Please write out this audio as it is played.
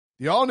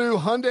The all-new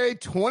Hyundai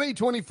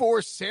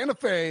 2024 Santa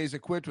Fe is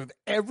equipped with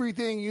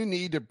everything you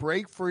need to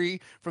break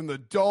free from the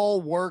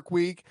dull work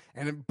week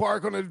and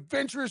embark on an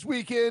adventurous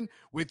weekend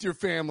with your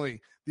family.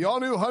 The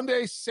all-new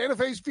Hyundai Santa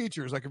Fe's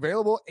features like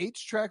available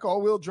H-Track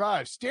all-wheel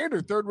drive,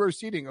 standard third-row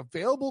seating,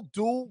 available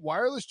dual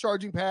wireless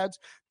charging pads,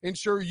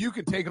 ensure you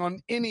can take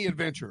on any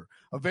adventure.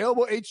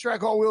 Available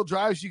H-Track all-wheel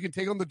drives, you can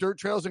take on the dirt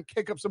trails and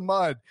kick up some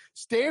mud.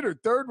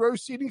 Standard third-row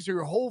seating so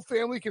your whole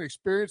family can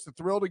experience the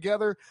thrill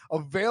together.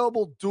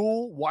 Available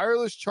dual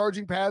wireless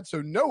charging pads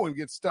so no one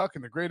gets stuck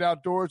in the great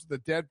outdoors with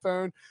a dead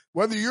phone.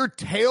 Whether you're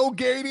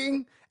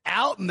tailgating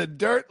out in the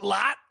dirt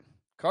lot,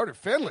 Carter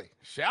Finley,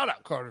 shout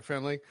out Carter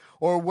Finley,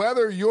 or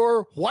whether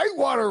you're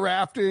whitewater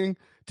rafting,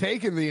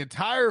 taking the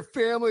entire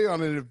family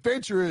on an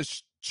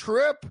adventurous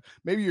trip,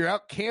 maybe you're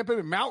out camping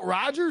in Mount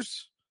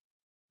Rogers.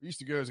 I used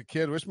to go as a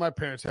kid. Wish my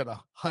parents had a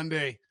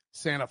Hyundai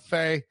Santa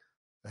Fe.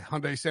 The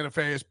Hyundai Santa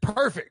Fe is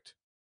perfect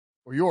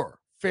for your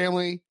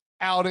family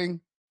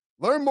outing.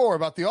 Learn more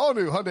about the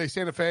all-new Hyundai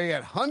Santa Fe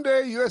at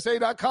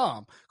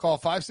HyundaiUSA.com. Call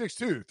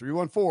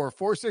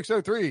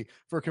 562-314-4603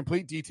 for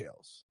complete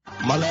details.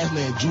 My last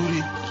name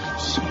Judy.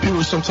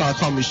 People sometimes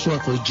call me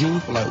short for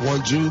Jew, like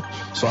one Jew.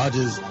 So I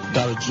just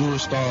got a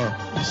Jewish star.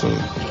 So,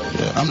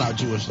 yeah, I'm not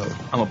Jewish, though.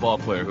 I'm a ball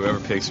player.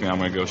 Whoever picks me, I'm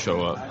going to go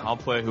show up. I'll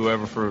play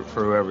whoever for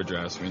whoever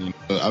drafts me.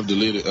 I've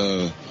deleted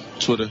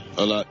Twitter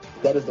a lot.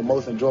 That is the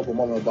most enjoyable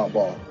moment about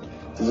ball.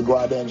 To go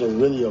out there and just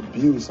really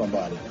abuse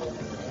somebody.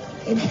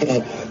 And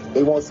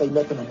they won't say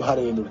nothing about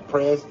it in the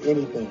press,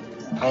 anything.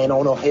 I ain't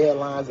on no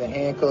headlines and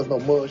handcuffs, no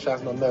mug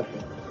shots, no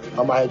nothing.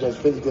 I'm out here just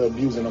physically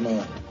abusing a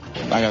man.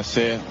 Like I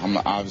said, I'm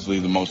obviously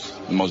the most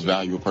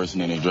valuable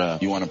person in the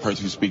draft. You want a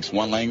person who speaks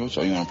one language,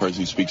 or you want a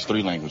person who speaks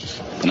three languages?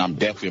 And I'm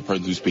definitely a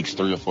person who speaks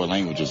 3 or 4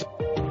 languages.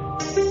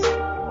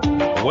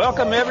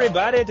 Welcome,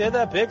 everybody, to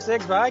the Pick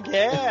Six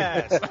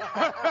Podcast.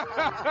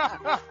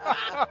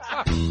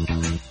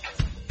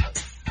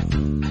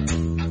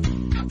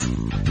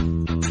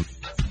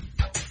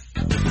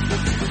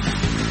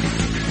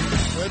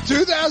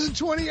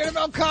 2020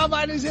 NFL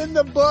Combine is in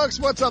the books.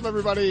 What's up,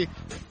 everybody?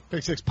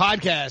 Pick Six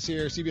Podcast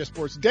here, CBS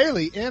Sports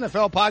Daily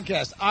NFL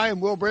Podcast. I am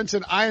Will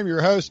Brinson. I am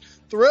your host.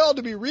 Thrilled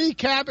to be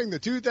recapping the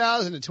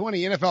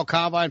 2020 NFL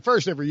Combine,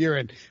 first every year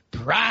in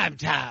prime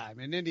time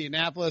in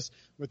Indianapolis,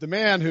 with the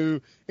man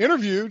who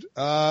interviewed,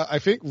 I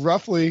think,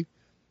 roughly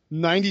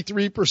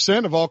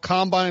 93% of all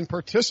Combine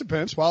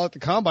participants while at the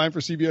Combine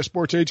for CBS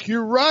Sports HQ,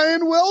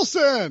 Ryan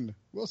Wilson.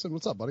 Wilson,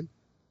 what's up, buddy?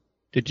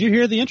 Did you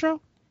hear the intro?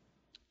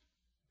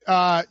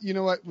 You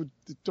know what? We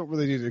don't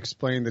really need to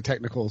explain the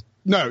technical.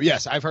 No,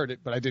 yes, I've heard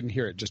it, but I didn't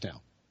hear it just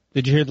now.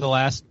 Did you hear the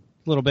last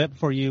little bit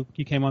before you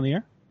came on the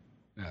air?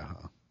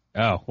 Uh-huh.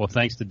 Oh, well,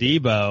 thanks to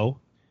Debo.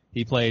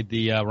 He played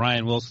the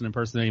Ryan Wilson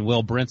impersonating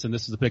Will Brinson.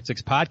 This is the Pick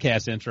Six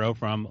Podcast intro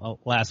from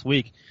last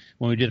week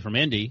when we did it from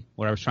Indy,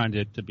 where I was trying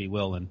to be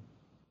Will and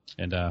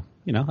you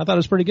know, I thought it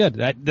was pretty good.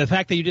 The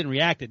fact that you didn't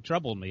react, it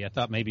troubled me. I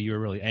thought maybe you were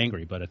really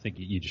angry, but I think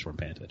you just weren't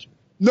paying attention.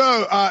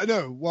 No.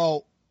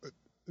 Well,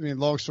 I mean,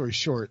 long story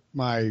short,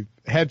 my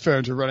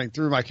headphones are running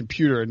through my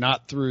computer and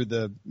not through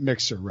the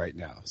mixer right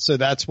now. So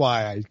that's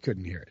why I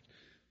couldn't hear it.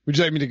 Would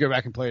you like me to go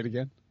back and play it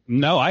again?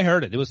 No, I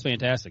heard it. It was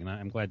fantastic, and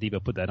I'm glad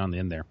Debo put that on the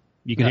end there.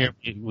 You can hear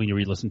it when you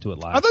re-listen to it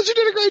live. I thought you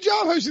did a great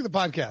job hosting the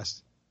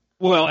podcast.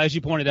 Well, as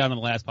you pointed out in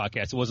the last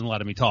podcast, it wasn't a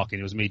lot of me talking.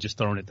 It was me just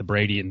throwing it to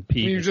Brady and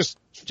Pete. You're just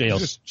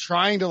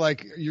trying to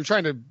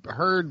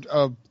herd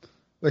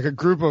like a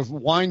group of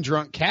wine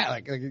drunk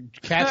like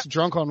cats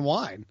drunk on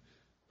wine.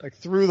 Like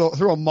through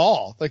a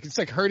mall. Like it's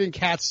like herding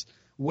cats,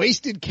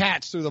 wasted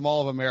cats through the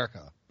Mall of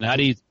America.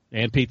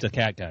 And Pete's a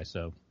cat guy,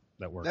 so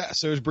that works. Yeah,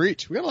 so is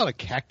Breach. We got a lot of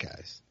cat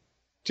guys.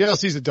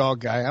 JLC's a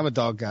dog guy. I'm a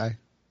dog guy.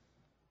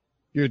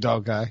 You're a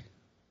dog guy.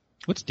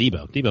 What's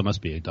Debo? Debo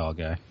must be a dog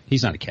guy.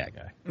 He's not a cat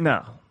guy.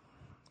 No.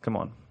 Come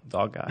on,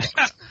 dog guy.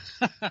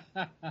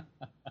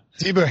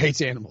 Debo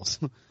hates animals.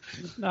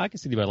 No, I can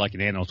see Debo liking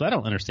animals. I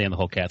don't understand the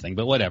whole cat thing,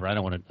 but whatever. I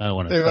don't want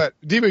to. Hey, what?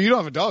 Debo, you don't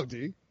have a dog, do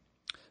you?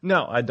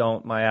 No, I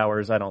don't. My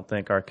hours, I don't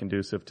think, are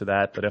conducive to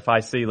that. But if I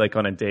see, like,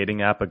 on a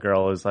dating app, a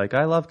girl is like,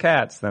 I love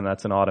cats, then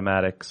that's an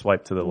automatic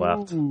swipe to the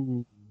left.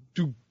 Do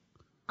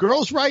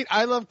girls write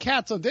I love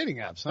cats on dating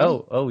apps,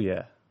 huh? Oh,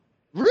 yeah.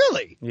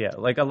 Really? Yeah,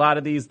 like a lot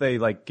of these, they,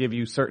 like, give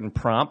you certain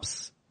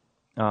prompts.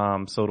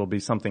 So it'll be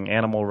something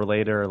animal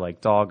related, or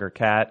like dog or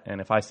cat. And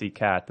if I see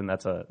cat, then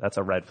that's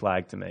a red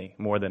flag to me,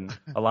 more than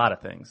a lot of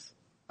things.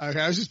 Okay,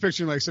 I was just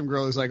picturing, like, some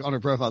girl who's, like, on her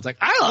profile, it's like,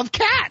 I love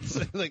cats!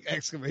 Like,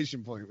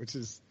 exclamation point, which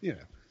is, you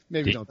know.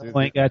 Maybe don't do that.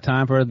 Ain't got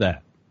time for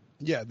that.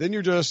 Yeah, then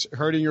you're just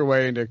hurting your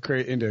way into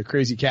a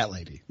crazy cat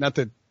lady, not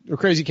a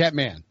crazy cat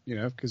man, you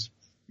know, because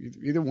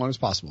either one is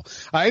possible.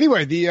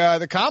 Anyway,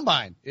 the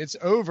Combine, it's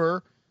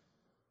over.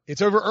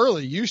 It's over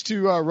early. Used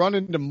to run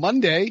into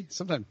Monday,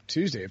 sometime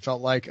Tuesday. It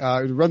felt like it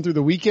would run through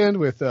the weekend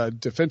with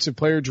defensive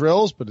player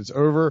drills, but it's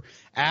over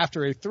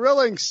after a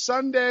thrilling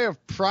Sunday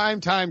of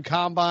primetime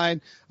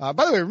combine. By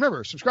the way,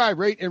 remember, subscribe,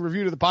 rate, and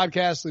review to the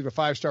podcast. Leave a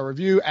 5-star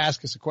review.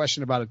 Ask us a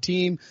question about a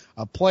team,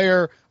 a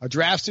player, a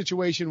draft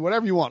situation,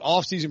 whatever you want.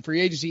 Off-season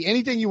free agency,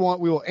 anything you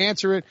want, we will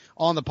answer it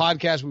on the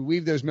podcast. We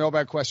weave those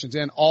mailbag questions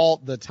in all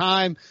the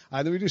time.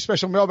 Then we do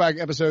special mailbag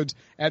episodes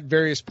at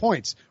various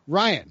points.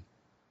 Ryan,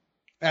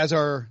 as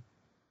our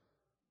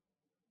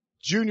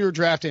junior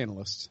draft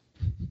analyst,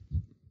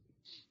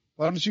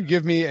 why don't you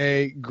give me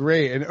a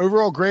grade, an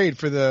overall grade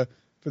for the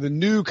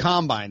new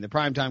combine, the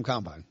primetime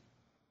combine?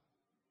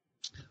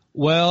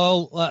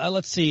 Well,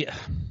 let's see.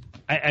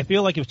 I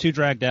feel like it was too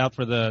dragged out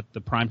for the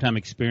primetime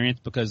experience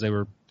because they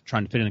were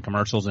trying to fit in the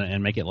commercials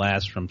and make it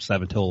last from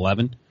 7 till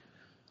 11.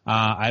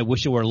 I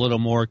wish it were a little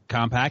more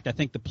compact. I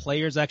think the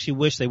players actually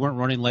wish they weren't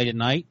running late at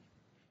night.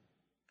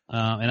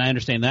 And I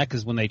understand that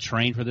because when they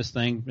train for this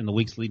thing in the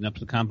weeks leading up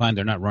to the combine,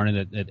 they're not running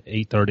it at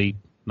 8:30,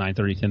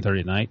 9:30, 10:30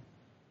 at night.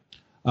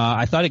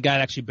 I thought it got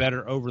actually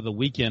better over the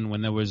weekend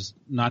when there was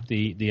not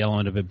the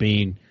element of it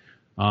being,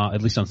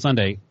 at least on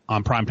Sunday,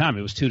 on prime time.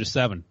 It was 2 to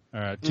 7,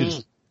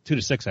 2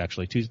 to 6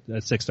 actually.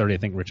 6:30, I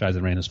think Rich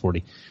Eisen ran his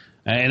 40.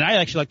 And I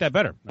actually like that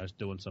better. I was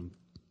doing some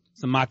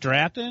mock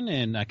drafting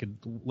and I could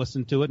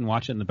listen to it and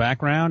watch it in the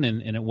background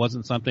and it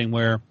wasn't something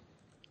where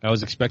I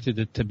was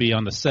expected to be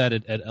on the set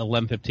at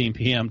 11:15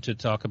 p.m. to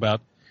talk about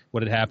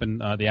what had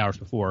happened the hours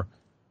before.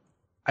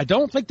 I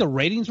don't think the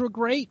ratings were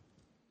great,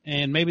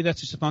 and maybe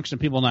that's just a function of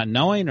people not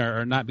knowing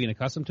or not being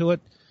accustomed to it.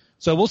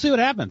 So we'll see what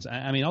happens.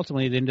 I mean,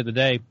 ultimately, at the end of the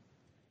day,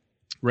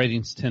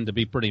 ratings tend to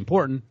be pretty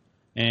important,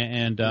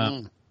 and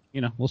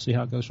we'll see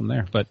how it goes from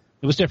there. But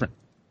it was different.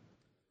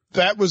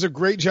 That was a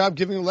great job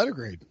giving a letter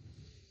grade.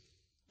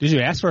 Did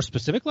you ask for a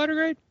specific letter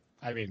grade?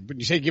 I mean, when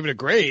you say give it a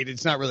grade,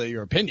 it's not really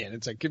your opinion.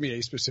 It's like, give me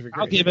a specific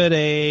grade. I'll give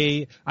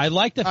it I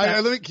like the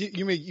fact.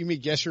 You may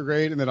guess your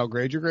grade and then I'll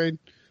grade your grade.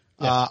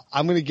 Yeah.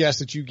 I'm going to guess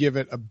that you give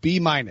it a B-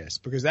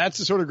 because that's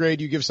the sort of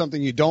grade you give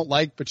something you don't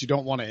like, but you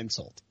don't want to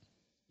insult.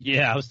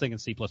 Yeah, I was thinking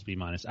C plus B-.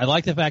 I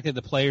like the fact that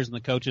the players and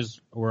the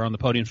coaches were on the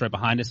podiums right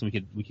behind us and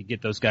we could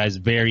get those guys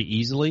very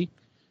easily,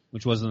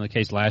 which wasn't the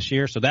case last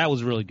year. So that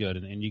was really good.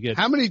 And you get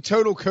how many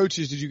total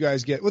coaches did you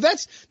guys get? Well,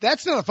 that's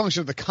not a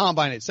function of the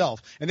combine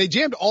itself. And they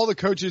jammed all the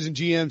coaches and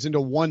GMs into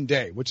one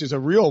day, which is a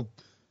real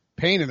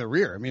pain in the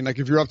rear. I mean, like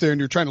if you're up there and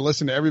you're trying to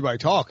listen to everybody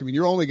talk, I mean,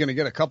 you're only going to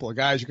get a couple of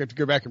guys. You have to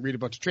go back and read a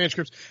bunch of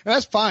transcripts, and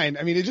that's fine.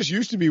 I mean, it just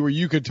used to be where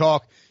you could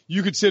talk,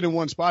 you could sit in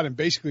one spot and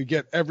basically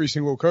get every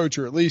single coach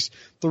or at least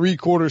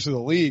 3/4 of the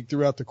league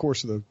throughout the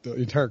course of the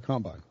entire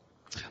combine.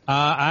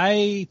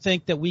 I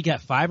think that we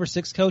got 5 or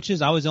 6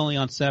 coaches. I was only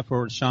on set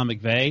for Sean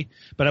McVay,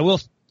 but I will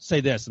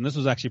say this, and this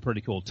was actually pretty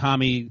cool.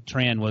 Tommy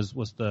Tran was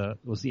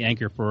the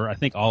anchor for I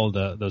think all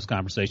of those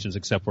conversations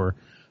except for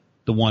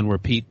the one where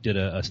Pete did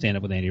a stand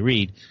up with Andy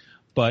Reid.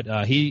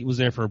 But he was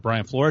there for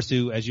Brian Flores,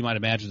 who, as you might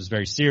imagine, is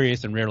very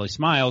serious and rarely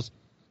smiles.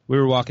 We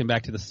were walking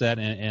back to the set,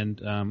 and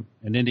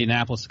in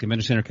Indianapolis, the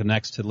convention center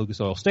connects to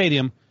Lucas Oil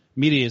Stadium.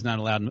 Media is not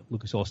allowed in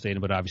Lucas Oil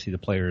Stadium, but obviously the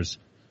players,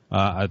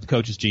 the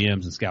coaches,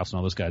 GMs, and scouts and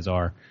all those guys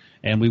are.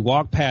 And we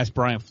walked past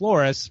Brian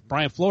Flores.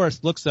 Brian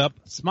Flores looks up,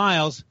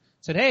 smiles,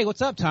 said, "Hey,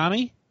 what's up,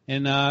 Tommy?"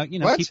 And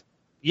what?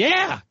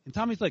 Yeah. And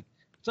Tommy's like,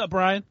 "What's up,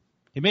 Brian?"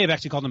 He may have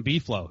actually called him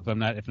B-Flow,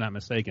 if not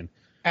mistaken.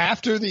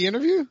 After the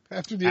interview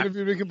had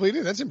been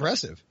completed? That's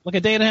impressive. Like a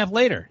day and a half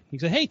later, he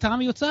said, "Hey,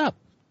 Tommy, what's up?"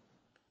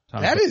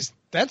 Tommy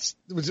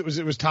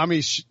Was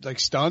Tommy like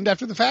stunned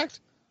after the fact?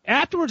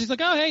 Afterwards, he's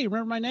like, "Oh, hey, you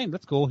remember my name?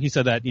 That's cool." He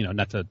said that,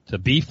 not to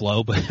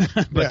B-Flow, but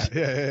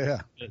yeah.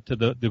 To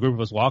the group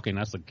of us walking. I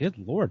was like, "Good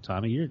Lord,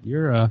 Tommy,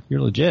 you're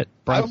legit."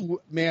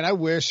 I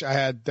wish I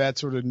had that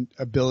sort of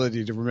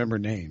ability to remember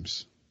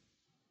names.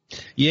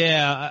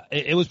 Yeah,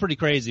 it was pretty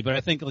crazy, but I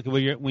think like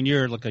when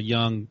you're like a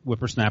young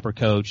whippersnapper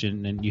coach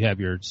and you have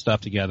your stuff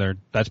together,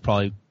 that's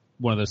probably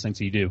one of those things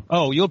that you do.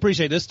 Oh, you'll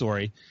appreciate this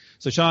story.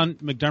 So Sean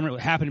McDermott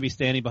happened to be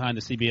standing behind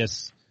the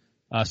CBS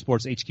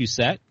Sports HQ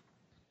set,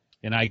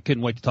 and I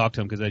couldn't wait to talk to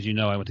him because, as you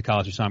know, I went to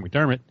college with Sean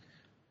McDermott.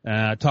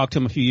 Talked to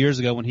him a few years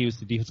ago when he was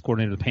the defense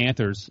coordinator of the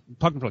Panthers.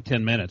 Talked to him for like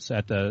 10 minutes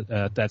at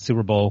that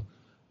Super Bowl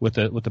with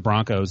the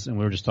Broncos, and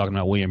we were just talking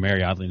about William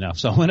Mary, oddly enough.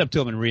 So I went up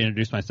to him and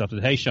reintroduced myself.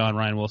 Said, "Hey, Sean,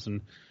 Ryan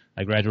Wilson.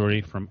 I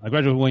graduated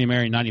William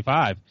Mary in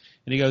 95.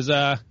 And he goes,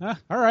 all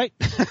right.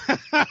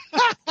 I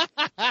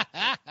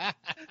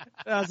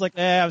was like,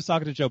 I was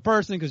talking to Joe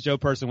Person because Joe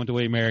Person went to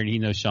William Mary and he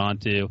knows Sean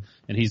too.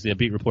 And he's the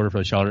beat reporter for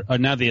the Charlotte,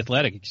 now the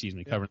Athletic,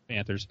 covering the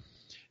Panthers.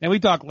 And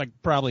we talked like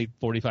probably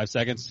 45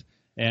 seconds.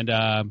 And,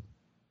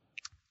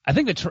 I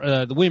think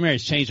the William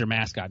Mary's changed their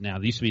mascot now.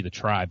 They used to be the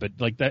Tribe, but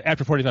like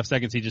after 45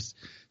 seconds, he just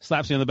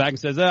slaps me on the back and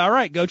says, all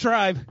right, go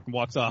Tribe, and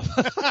walks off.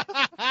 All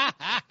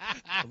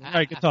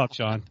right, good talk,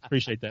 Sean.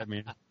 Appreciate that,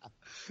 man.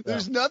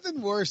 There's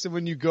nothing worse than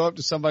when you go up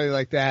to somebody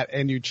like that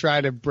and you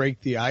try to break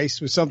the ice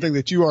with something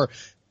that you are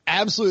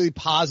absolutely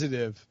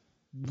positive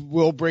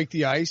will break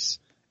the ice.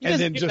 He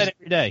doesn't hear that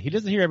every day. He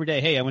doesn't hear every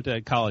day, "Hey, I went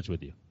to college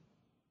with you."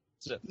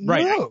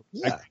 Right. No.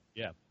 Yeah.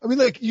 Yeah. I mean,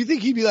 like, you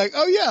think he'd be like,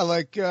 oh yeah,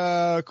 like,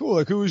 cool.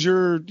 Like, who was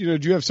your, do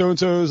you have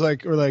so-and-so's,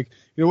 like, or like,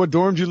 what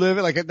dorms you live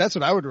in? Like, that's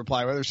what I would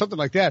reply with, or something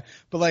like that.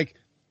 But like,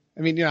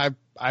 I mean,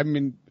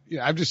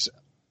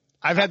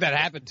 I've had that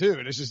happen too,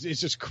 and it's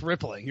just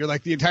crippling. You're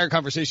like, the entire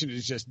conversation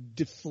is just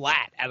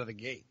flat out of the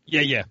gate.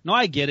 Yeah. No,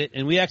 I get it.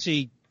 And we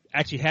actually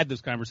had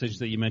those conversations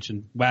that you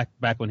mentioned back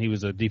when he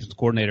was a defensive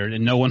coordinator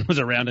and no one was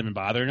around him and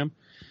bothering him.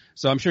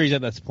 So I'm sure he's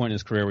at that point in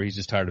his career where he's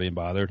just tired of being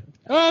bothered.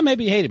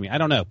 Maybe he hated me. I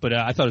don't know. But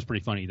I thought it was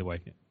pretty funny either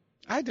way.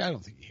 I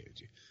don't think he hated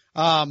you.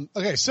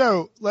 Okay,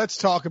 so let's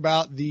talk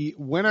about the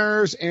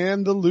winners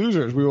and the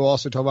losers. We will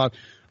also talk about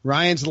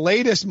Ryan's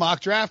latest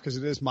mock draft, because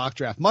it is Mock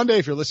Draft Monday.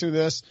 If you're listening to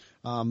this,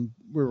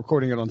 we're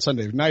recording it on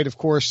Sunday night, of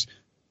course.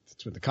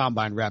 That's when the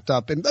combine wrapped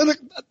up. And look,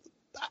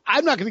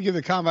 I'm not going to give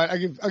the combine.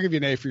 I'll give you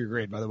an A for your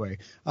grade, by the way.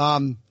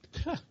 I'm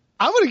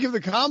going to give the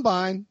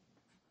combine.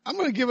 I'm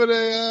going to give it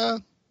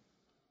a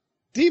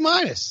D-.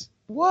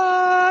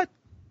 What?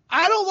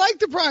 I don't like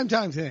the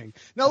primetime thing.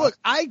 Now look,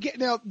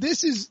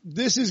 this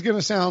is going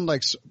to sound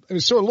like,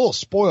 it's sort of a little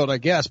spoiled, I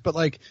guess, but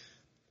like,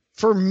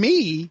 for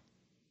me,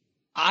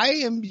 I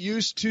am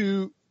used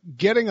to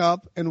getting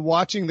up and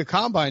watching the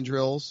combine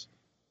drills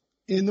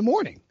in the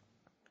morning.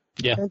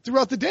 Yeah. And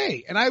throughout the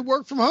day. And I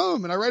work from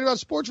home and I write about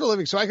sports for a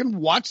living, so I can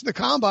watch the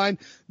combine.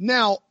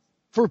 Now,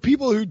 for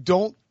people who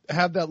don't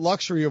have that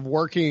luxury of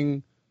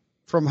working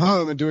from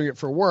home and doing it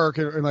for work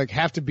and like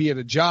have to be at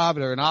a job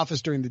or an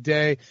office during the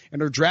day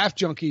and are draft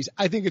junkies,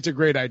 I think it's a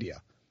great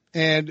idea.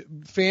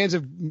 And fans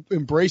have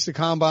embraced the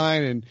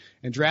combine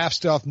and draft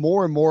stuff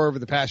more and more over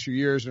the past few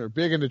years and are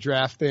big into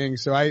draft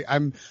things. So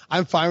I'm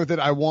fine with it.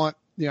 I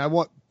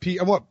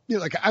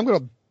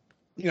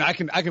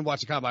can watch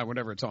the combine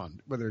whenever it's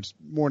on, whether it's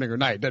morning or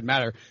night. It doesn't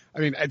matter. I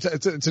mean,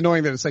 it's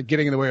annoying that it's like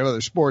getting in the way of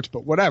other sports,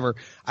 but whatever.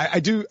 I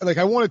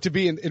want it to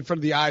be in front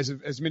of the eyes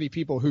of as many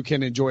people who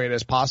can enjoy it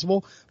as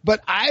possible.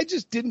 But I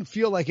just didn't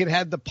feel like it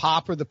had the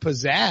pop or the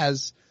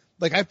pizzazz.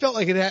 Like, I felt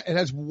like it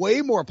has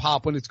way more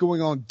pop when it's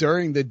going on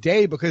during the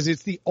day because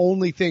it's the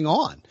only thing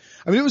on.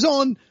 I mean, it was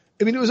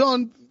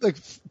on like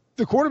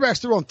the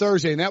quarterbacks threw on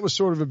Thursday, and that was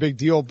sort of a big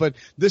deal. But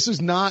this is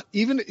not,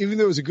 even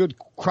though it was a good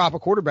crop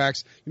of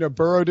quarterbacks,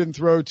 Burrow didn't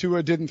throw,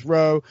 Tua didn't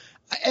throw.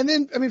 And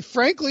then, I mean,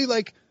 frankly,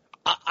 like,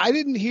 I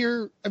didn't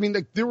hear, I mean,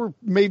 like, there were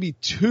maybe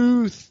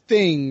two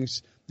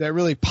things that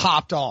really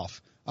popped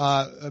off.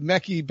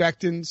 Mekhi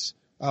Becton's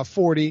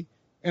 40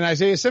 and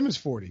Isaiah Simmons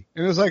 40.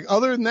 And it was like,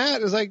 other than that,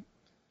 it was like,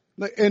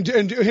 and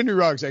Henry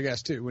Ruggs, I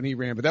guess, too, when he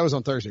ran, but that was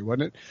on Thursday,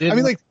 wasn't it? I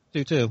mean, like,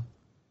 2-2.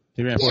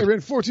 He ran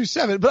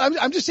 4.27. But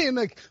I'm just saying,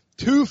 like,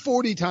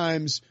 240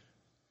 times.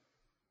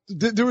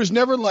 There was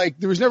never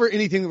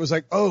anything that was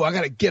like, oh, I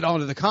got to get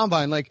onto the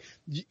combine. Like,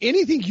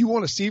 anything you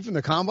want to see from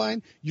the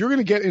combine, you're going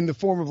to get in the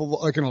form of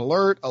like an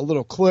alert, a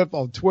little clip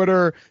on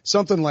Twitter,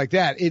 something like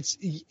that.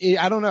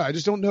 I don't know. I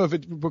just don't know if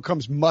it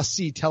becomes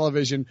must-see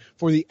television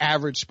for the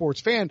average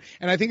sports fan.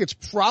 And I think it's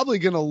probably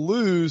going to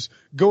lose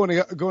going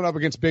up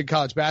against big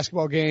college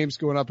basketball games,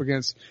 going up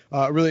against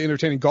a really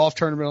entertaining golf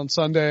tournament on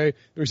Sunday.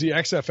 There's the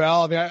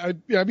XFL. I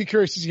mean, I'd be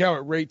curious to see how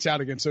it rates out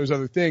against those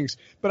other things.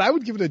 But I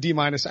would give it a D-.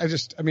 I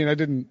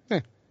didn't.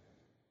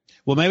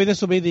 Well, maybe this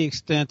will be the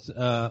extent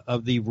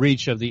of the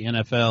reach of the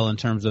NFL in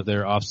terms of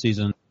their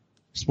off-season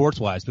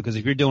sports-wise, because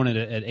if you're doing it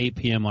at 8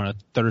 p.m. on a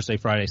Thursday,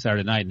 Friday,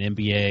 Saturday night, and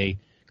NBA,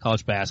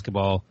 college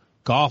basketball,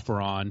 golf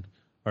are on,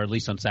 or at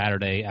least on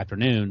Saturday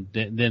afternoon,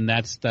 then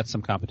that's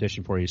some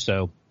competition for you.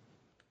 So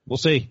we'll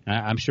see.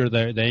 I'm sure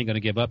they ain't going to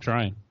give up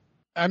trying.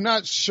 I'm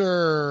not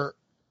sure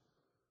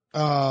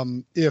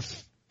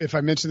if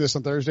I mentioned this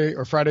on Thursday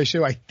or Friday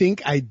show. I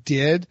think I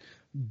did,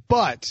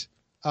 but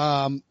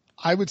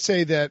I would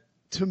say that,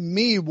 to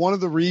me, one of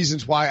the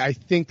reasons why I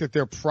think that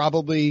they're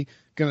probably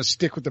going to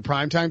stick with the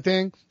primetime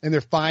thing, and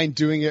they're fine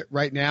doing it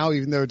right now,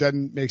 even though it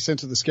doesn't make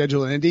sense of the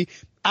schedule in Indy,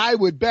 I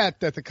would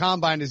bet that the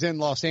combine is in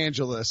Los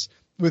Angeles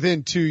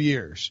within 2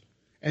 years.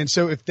 And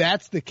so if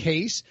that's the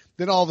case,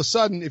 then all of a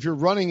sudden, if you're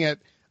running at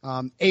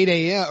 8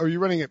 a.m. or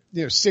you're running at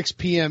 6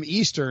 p.m.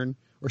 Eastern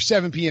or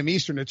 7 p.m.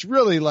 Eastern, it's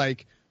really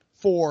like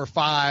 4 or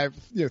 5,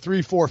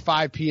 3, 4,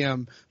 5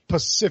 p.m.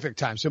 Pacific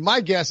time. So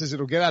my guess is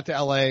it'll get out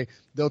to LA.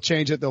 They'll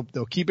change it.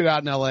 They'll keep it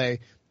out in LA,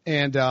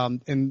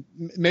 and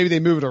maybe they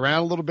move it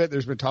around a little bit.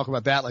 There's been talk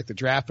about that, like the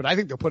draft, but I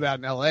think they'll put it out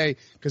in LA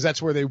because that's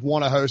where they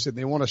want to host it. And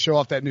they want to show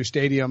off that new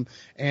stadium,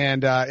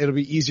 and it'll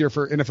be easier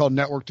for NFL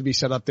Network to be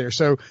set up there.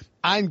 So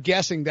I'm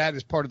guessing that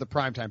is part of the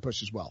primetime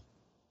push as well.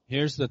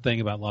 Here's the thing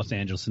about Los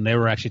Angeles, and they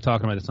were actually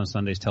talking about this on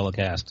Sunday's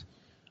telecast.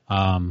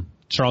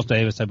 Charles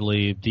Davis, I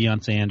believe,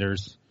 Deion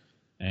Sanders,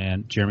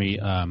 and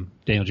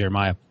Daniel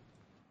Jeremiah.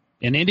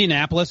 In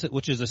Indianapolis,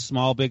 which is a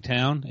small, big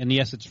town, and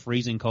yes, it's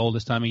freezing cold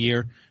this time of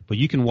year, but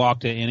you can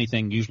walk to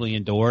anything usually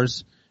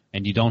indoors,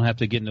 and you don't have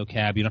to get into a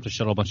cab. You don't have to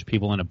shuttle a bunch of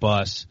people in a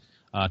bus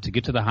to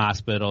get to the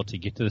hospital, to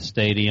get to the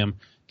stadium,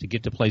 to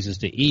get to places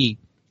to eat,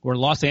 where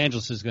Los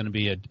Angeles is going to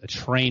be a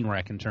train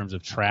wreck in terms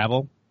of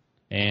travel.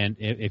 And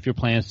if your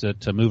plan is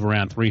to move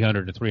around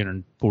 300 to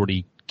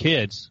 340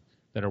 kids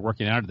that are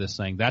working out of this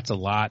thing, that's a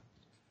lot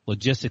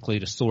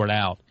logistically to sort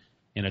out.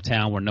 in a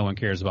town where no one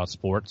cares about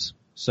sports.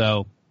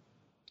 So,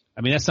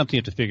 I mean, that's something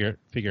you have to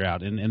figure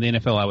out. And the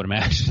NFL, I would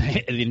imagine,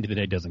 at the end of the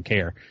day, doesn't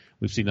care.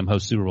 We've seen them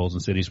host Super Bowls in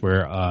cities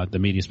where the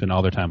media spend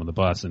all their time on the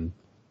bus, and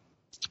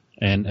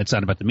it's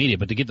not about the media.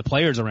 But to get the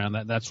players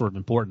around, that's sort of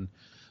important.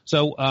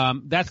 So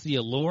that's the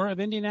allure of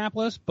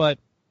Indianapolis. But,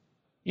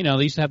 you know,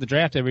 they used to have the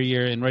draft every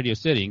year in Radio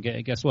City.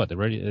 And guess what?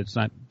 It's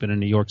not been in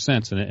New York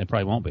since, and it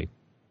probably won't be.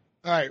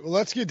 All right, well,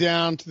 let's get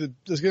down to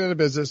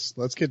business.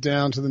 Let's get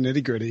down to the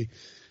nitty-gritty.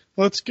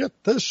 Let's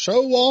get the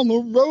show on the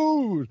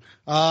road.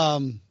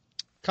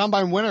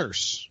 Combine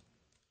winners.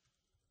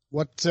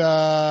 Let's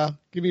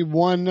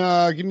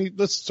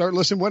start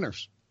listing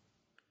winners.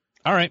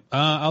 All right.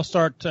 I'll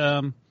start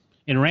in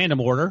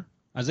random order.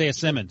 Isaiah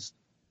Simmons.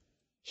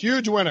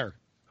 Huge winner.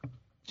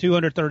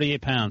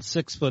 238 pounds,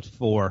 6'4",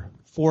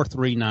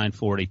 4.3,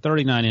 940,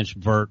 39-inch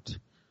vert,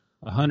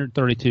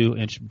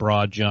 132-inch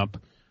broad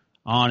jump,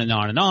 on and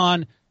on and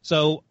on.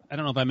 So I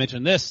don't know if I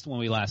mentioned this when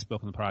we last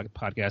spoke on the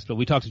podcast, but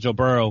we talked to Joe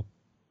Burrow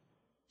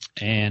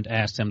and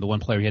asked him the one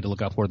player he had to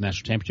look out for in the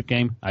national championship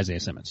game, Isaiah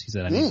Simmons. He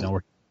said, I need to know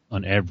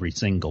on every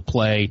single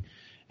play.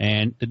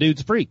 And the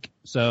dude's a freak.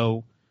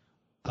 So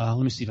let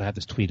me see if I have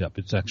this tweet up.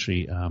 It's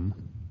actually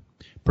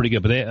pretty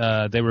good.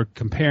 But they were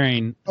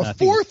comparing a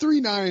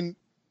 4.39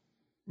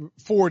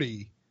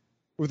 40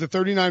 with a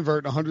 39 vert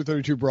and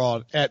 132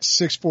 broad at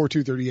 6'4",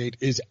 238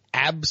 is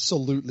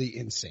absolutely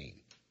insane.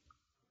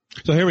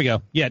 So here we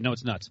go. Yeah, no,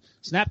 it's nuts.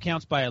 Snap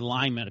counts by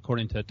alignment,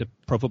 according to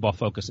Pro Football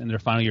Focus, in their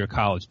final year of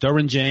college.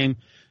 Derwin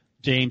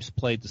James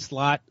played the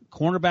slot,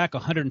 cornerback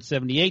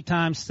 178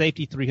 times,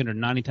 safety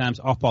 390 times,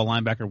 off-ball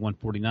linebacker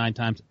 149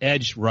 times,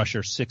 edge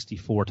rusher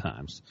 64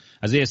 times.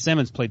 Isaiah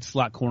Simmons played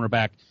slot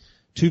cornerback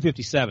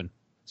 257.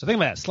 So think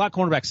about that. Slot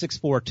cornerback 6'4",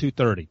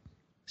 230.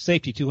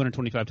 Safety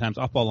 225 times,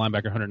 off-ball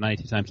linebacker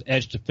 192 times,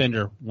 edge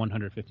defender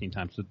 115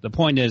 times. So the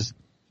point is,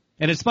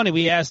 and it's funny,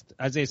 we asked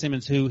Isaiah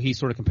Simmons who he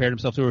sort of compared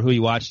himself to or who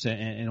he watched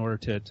in order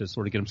to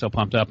sort of get himself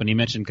pumped up, and he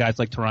mentioned guys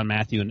like Tyrann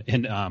Mathieu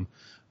and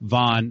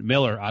Von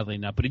Miller, oddly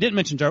enough. But he didn't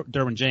mention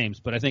Derwin James,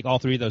 but I think all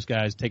three of those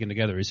guys taken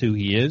together is who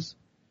he is.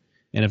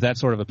 And if that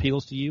sort of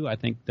appeals to you, I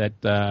think that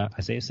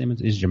Isaiah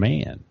Simmons is your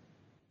man.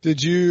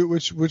 Did you,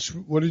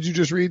 what did you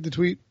just read, the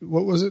tweet?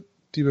 What was it?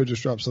 Tebow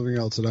just dropped something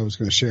else that I was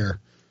going to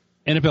share.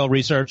 NFL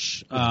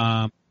Research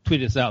tweeted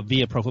this out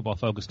via Pro Football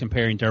Focus,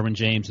 comparing Derwin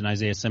James and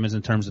Isaiah Simmons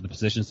in terms of the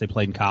positions they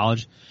played in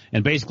college,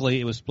 and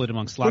basically it was split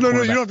among slot. No,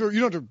 you don't have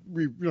to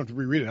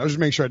reread it. I was just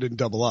making sure I didn't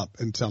double up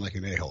and sound like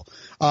an a-hole.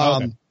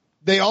 Okay.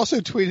 They also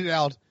tweeted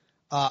out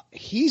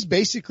he's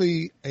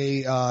basically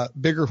a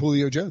bigger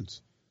Julio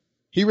Jones.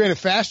 He ran a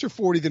faster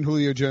 40 than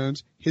Julio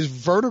Jones. His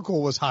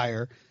vertical was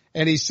higher,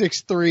 and he's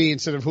 6'3"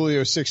 instead of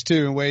Julio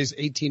 6'2" and weighs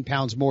 18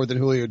 pounds more than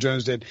Julio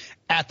Jones did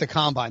at the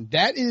combine.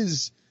 That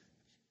is.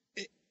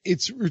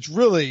 It's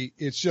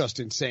just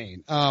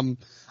insane.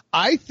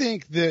 I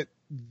think that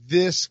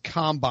this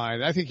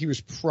combine, I think he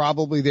was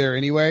probably there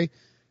anyway,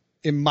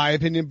 in my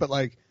opinion, but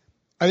I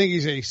think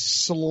he's a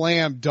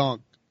slam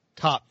dunk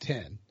top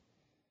 10.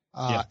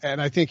 And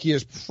I think he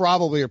is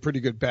probably a pretty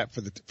good bet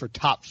for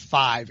top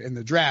 5 in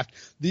the draft.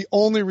 The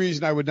only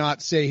reason I would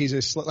not say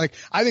he's I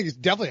think he's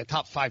definitely a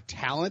top 5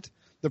 talent.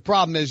 The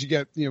problem is you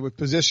get, with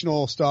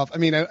positional stuff. I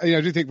mean,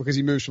 I do think because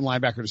he moves from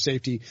linebacker to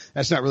safety,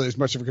 that's not really as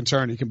much of a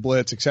concern. He can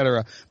blitz, et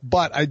cetera.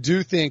 But I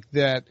do think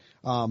that,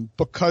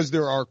 because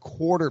there are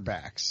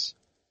quarterbacks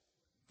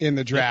in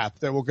the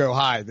draft that will go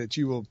high, that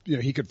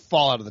he could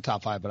fall out of the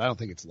top 5, but I don't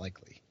think it's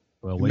likely.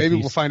 Well, maybe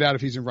we'll find out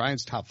if he's in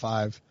Ryan's top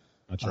 5.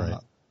 That's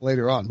right.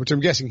 Later on, which I'm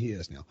guessing he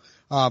is now.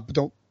 But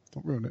don't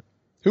ruin it.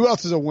 Who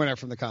else is a winner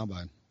from the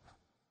combine?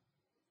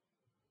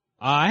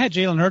 I had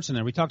Jalen Hurts in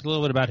there. We talked a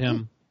little bit about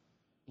him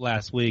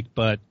last week,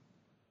 but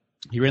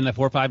he ran that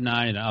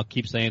 4.59, and I'll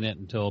keep saying it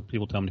until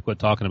people tell me to quit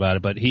talking about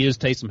it. But he is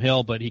Taysom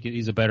Hill, but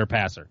he's a better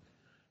passer.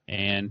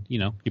 And,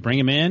 you bring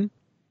him in,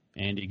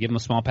 and you give him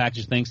a small package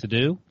of things to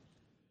do,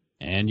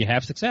 and you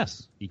have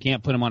success. You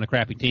can't put him on a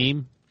crappy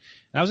team.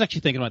 And I was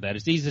actually thinking about that.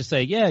 It's easy to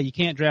say, yeah, you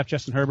can't draft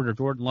Justin Herbert or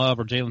Jordan Love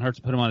or Jalen Hurts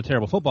and put him on a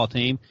terrible football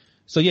team.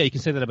 So, yeah, you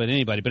can say that about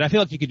anybody. But I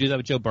feel like you could do that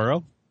with Joe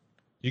Burrow.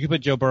 You could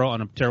put Joe Burrow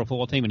on a terrible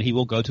football team, and he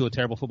will go to a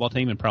terrible football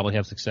team and probably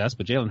have success.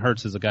 But Jalen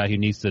Hurts is a guy who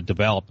needs to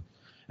develop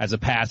as a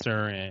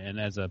passer and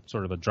as a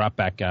sort of a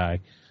drop-back guy.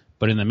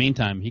 But in the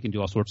meantime, he can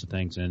do all sorts of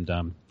things,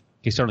 and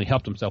he certainly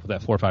helped himself with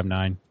that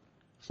 4.59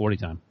 40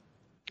 time.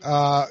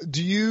 So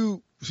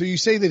you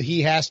say that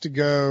he has to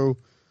go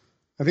 –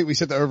 I think we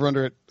set the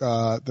over-under at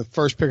the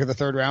first pick of the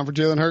third round for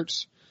Jalen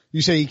Hurts.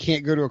 You say he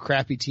can't go to a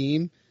crappy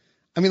team.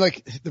 I mean,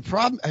 the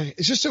problem,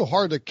 it's just so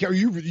hard to, are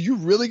you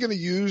really going to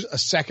use a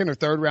second or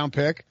third round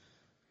pick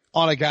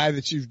on a guy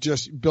that you've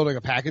just building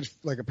a package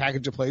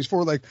of plays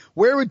for?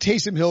 Where would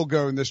Taysom Hill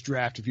go in this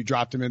draft if you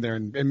dropped him in there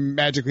and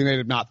magically made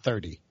him not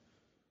 30?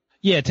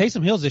 Yeah,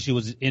 Taysom Hill's issue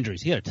was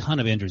injuries. He had a ton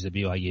of injuries at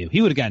BYU.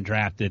 He would have gotten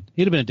drafted.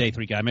 He'd have been a day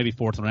 3 guy, maybe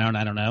 4th round,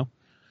 I don't know.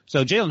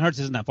 So Jalen Hurts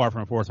isn't that far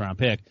from a 4th round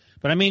pick.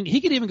 But I mean, he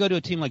could even go to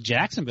a team like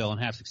Jacksonville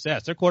and have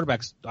success. Their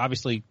quarterbacks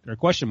obviously are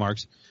question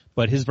marks,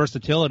 but his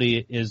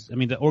versatility is, I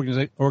mean, the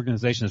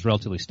organization is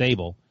relatively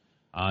stable.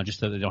 just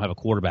so they don't have a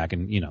quarterback,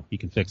 and you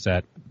can fix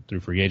that through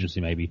free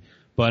agency maybe.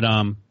 But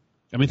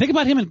think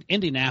about him in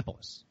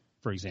Indianapolis,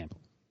 for example.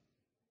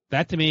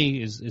 That to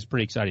me is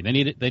pretty exciting.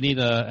 They need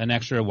an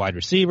extra wide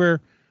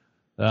receiver.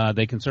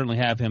 They can certainly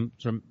have him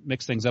sort of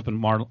mix things up with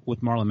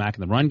Marlon Mack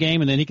in the run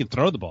game, and then he can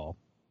throw the ball.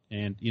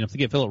 And if they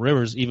get Phillip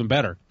Rivers, even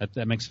better.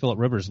 That makes Phillip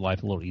Rivers'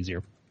 life a little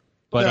easier.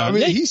 But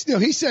he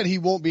said he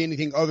won't be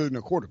anything other than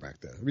a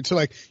quarterback, though.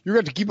 So you're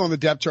going to keep him on the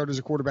depth chart as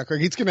a quarterback.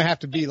 He's going to have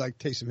to be like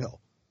Taysom Hill.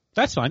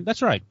 That's fine.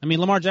 That's right.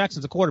 Lamar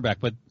Jackson's a quarterback,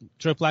 but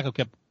Joe Flacco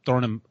kept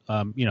throwing him,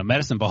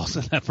 medicine balls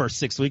in that first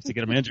 6 weeks to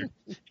get him injured.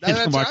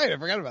 That's right. I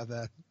forgot about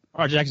that.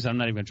 Lamar Jackson, I'm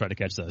not even going to try to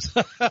catch those.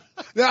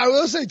 Now, I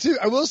will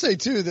say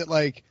too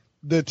that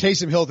the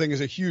Taysom Hill thing is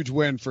a huge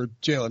win for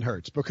Jalen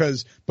Hurts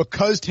because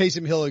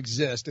Taysom Hill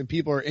exists and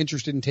people are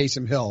interested in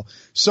Taysom Hill.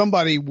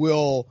 Somebody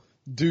will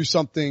do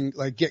something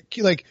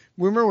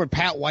remember when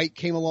Pat White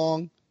came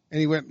along and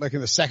he went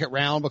in the second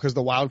round because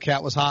the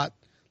Wildcat was hot?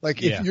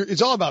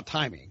 It's all about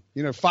timing.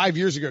 5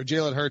 years ago,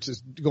 Jalen Hurts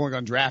is going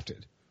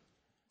undrafted.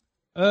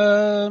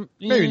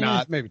 Maybe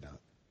not.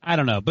 I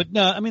don't know. But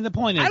no, the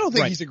point is, I don't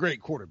think he's a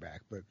great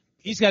quarterback, but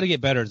he's got to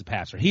get better as a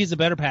passer. He's a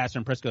better passer,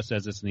 and Prisco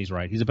says this, and he's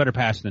right. He's a better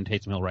passer than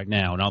Taysom Hill right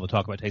now, and all the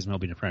talk about Taysom Hill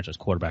being a franchise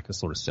quarterback is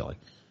sort of silly.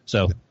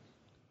 So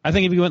I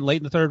think if he went late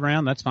in the third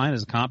round, that's fine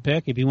as a comp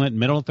pick. If he went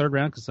middle of the third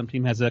round because some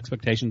team has the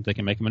expectation they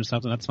can make him into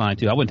something, that's fine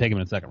too. I wouldn't take him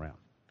in the second round.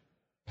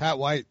 Pat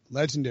White,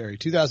 legendary,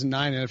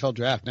 2009 NFL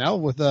draft, now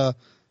with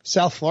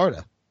South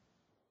Florida.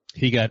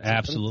 He got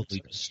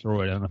absolutely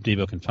destroyed. I don't know if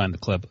Debo can find the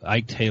clip.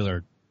 Ike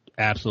Taylor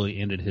absolutely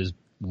ended his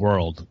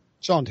world.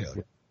 Sean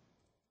Taylor.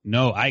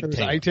 No, Ike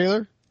Taylor. Ike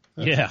Taylor?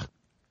 Yeah.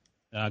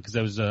 Because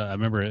it was, I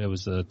remember it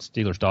was the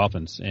Steelers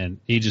Dolphins,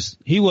 and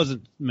he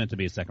wasn't meant to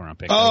be a second round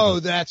pick. Oh,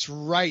 that's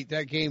right.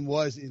 That game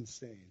was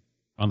insane.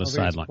 On the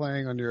sideline.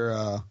 Playing on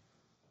your,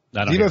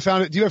 Debo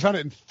found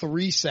it in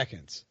 3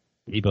 seconds.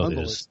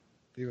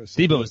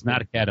 Debo is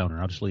not a cat owner.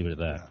 I'll just leave it at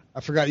that. Yeah.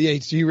 I forgot. Yeah,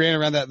 he ran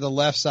around the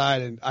left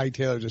side, and Ike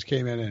Taylor just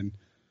came in and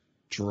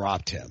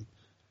dropped him.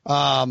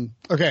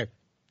 Okay,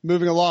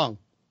 moving along.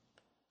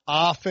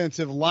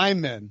 Offensive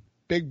lineman,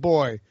 big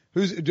boy.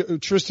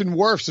 Tristan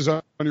Wirfs is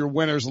on your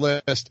winners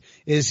list.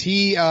 Is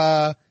he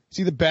the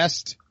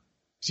best?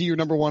 Is he your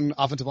number one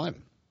offensive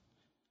lineman?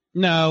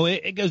 No,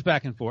 it goes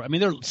back and forth.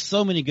 There are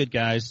so many good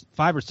guys.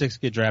 5 or 6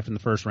 get drafted in the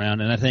first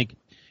round, and I think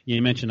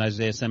you mentioned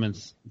Isaiah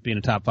Simmons being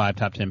a top 5,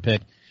 top 10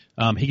 pick.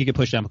 He could get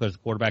pushed down because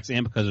of quarterbacks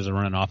and because there's a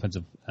running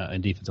offensive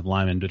and defensive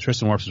lineman. But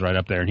Tristan Wirfs is right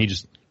up there, and he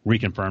just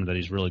reconfirmed that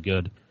he's really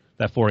good.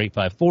 That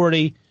 4.85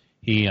 40.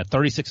 He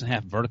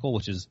 36.5 vertical,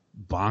 which is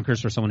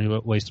bonkers for someone who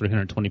weighs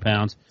 320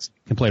 pounds.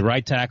 Can play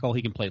right tackle.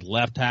 He can play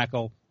left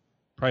tackle.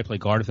 Probably play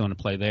guard if you want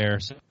to play there.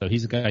 So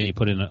he's a guy you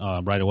put in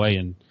right away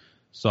and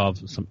solve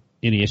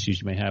any issues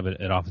you may have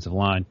at offensive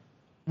line.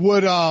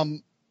 Would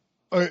when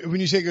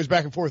you say it goes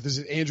back and forth, is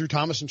it Andrew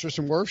Thomas and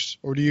Tristan Wirfs,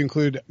 or do you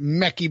include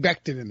Mekhi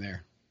Becton in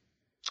there?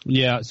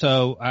 Yeah,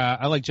 so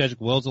I like Jedrick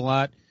Wills a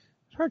lot.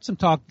 I heard some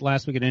talk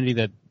last week at Indy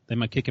that they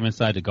might kick him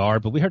inside to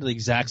guard, but we heard the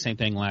exact same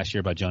thing last year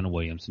about Jonah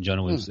Williams, and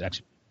Jonah Williams was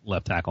actually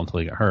left tackle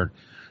until he got hurt.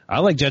 I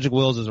like Jedrick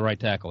Wills as a right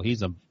tackle.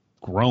 He's a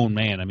grown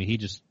man. He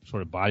just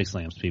sort of body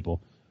slams people.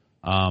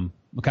 Mekhi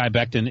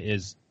Becton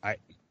is,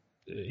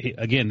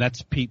 again,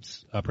 that's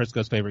Pete's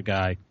Prisco's favorite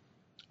guy.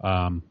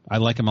 I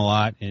like him a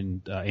lot,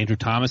 and Andrew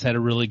Thomas had a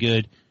really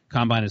good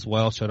combine as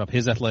well, showed up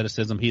his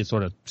athleticism. He had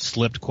sort of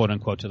slipped, quote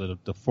unquote, to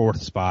the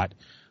fourth spot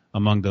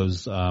among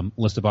those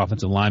list of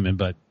offensive linemen,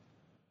 but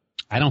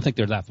I don't think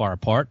they're that far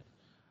apart.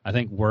 I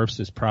think Wirfs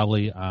is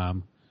probably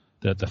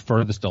the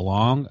furthest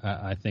along.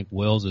 I think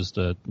Wills is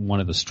one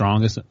of the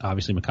strongest.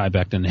 Obviously, Mekhi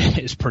Becton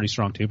is pretty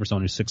strong too for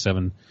someone who's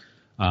 6'7",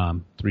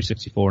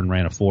 364, and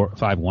ran a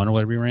 5'1" or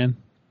whatever he ran.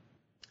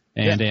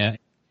 And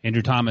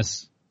Andrew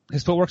Thomas,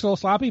 his footwork's a little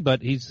sloppy,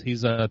 but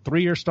he's a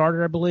 3-year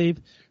starter, I believe.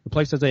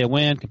 Replaced Isaiah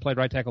Wynn, can play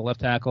right tackle,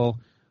 left tackle,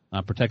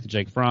 protected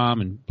Jake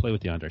Fromm, and play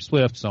with DeAndre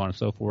Swift, so on and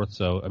so forth.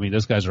 So,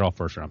 those guys are all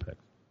first-round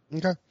picks.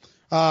 Okay.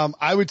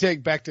 I would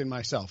take Becton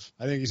myself.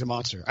 I think he's a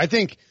monster. I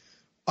think,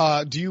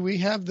 do we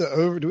have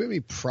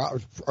any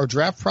are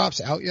draft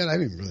props out yet? I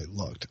haven't really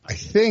looked. I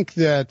think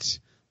that,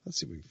 let's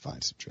see if we can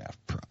find some draft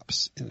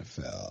props.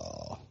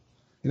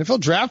 NFL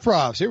draft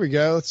props. Here we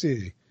go. Let's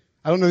see.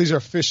 I don't know if these are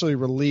officially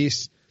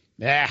released.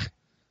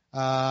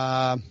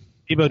 Debo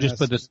just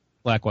put this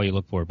black while you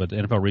look for it, but the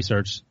NFL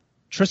research,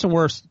 Tristan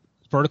Wirfs'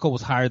 vertical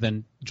was higher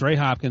than Dre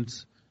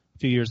Hopkins a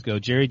few years ago,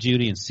 Jerry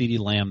Jeudy, and CeeDee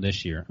Lamb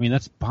this year.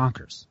 That's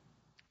bonkers.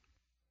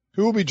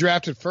 Who will be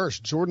drafted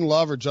first, Jordan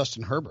Love or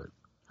Justin Herbert?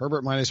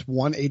 Herbert minus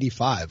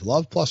 185.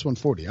 Love plus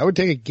 140. I would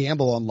take a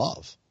gamble on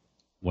Love.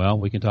 Well,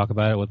 we can talk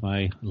about it with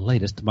my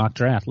latest mock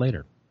draft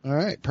later. All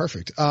right,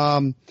 perfect.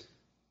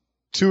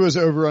 Tua's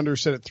over-under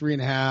set at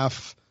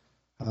 3.5.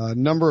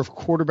 Number of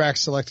quarterbacks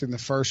selected in the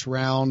first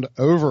round,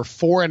 over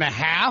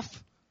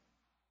 4.5?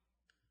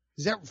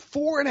 Is that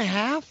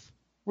 4.5?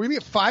 We're going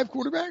to get 5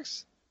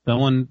 quarterbacks?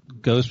 Someone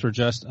goes for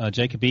just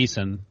Jacob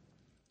Eason.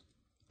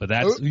 But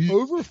that's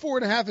over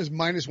 4.5 is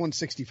minus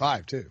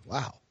 165 too.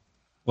 Wow.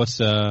 What's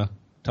to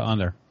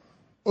under?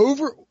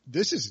 Over,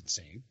 this is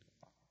insane.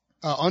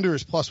 Under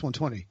is plus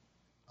 120.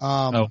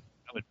 I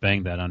would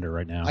bang that under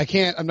right now.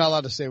 I'm not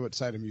allowed to say what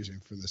site I'm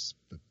using for this,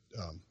 but,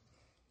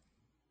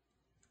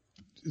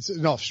 it's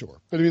an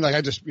offshore. But I mean, like,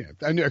 I figure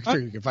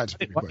you can find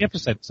something quick. You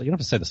don't have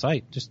to say the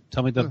site. Just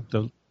tell me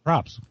the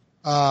props.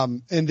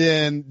 And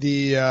then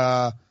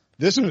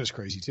this one is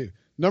crazy too.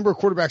 Number of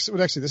quarterbacks.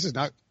 Well, actually, this is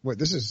not. Wait,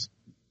 this is.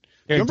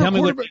 Here, tell me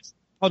what it is.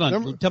 Hold on.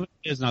 Tell me what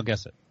it is, and I'll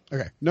guess it.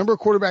 Okay. Number of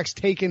quarterbacks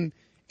taken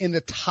in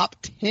the top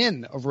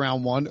 10 of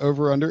round one.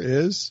 Over under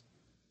is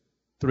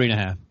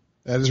 3.5.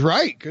 That is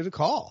right. Good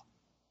call.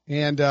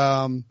 And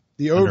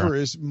the over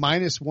is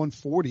minus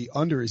 140.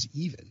 Under is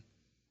even.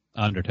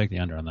 Under. Take the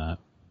under on that.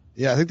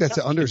 Yeah, I think that's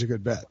the under is a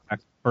good bet.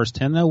 First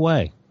 10, no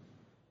way.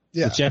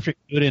 Yeah. With Jeffrey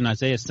Okudah and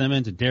Isaiah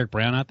Simmons and Derek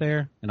Brown out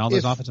there and all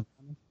those offensive.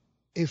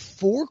 If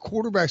 4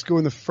 quarterbacks go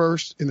in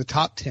the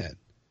top 10,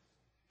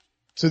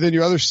 so then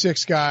your other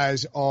 6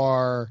 guys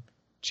are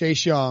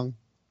Chase Young,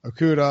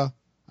 Okudah,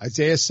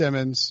 Isaiah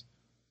Simmons,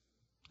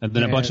 and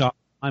then a bunch of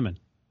linemen.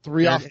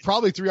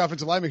 Probably 3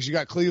 offensive linemen because you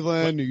got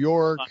Cleveland, New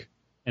York,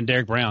 and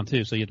Derek Brown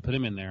too. So you had to put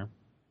him in there,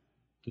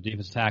 the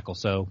defensive tackle.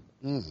 So,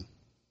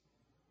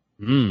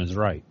 is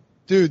right,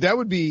 dude. That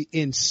would be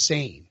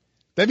insane.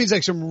 That means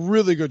like some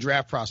really good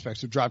draft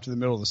prospects would drop to the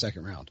middle of the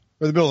second round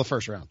or the middle of the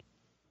first round.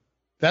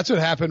 That's what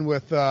happened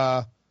with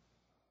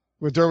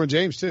Derwin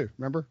James too.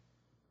 Remember?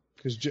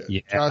 Because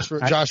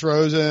Josh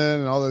Rosen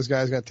and all those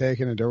guys got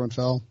taken and Derwin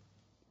fell.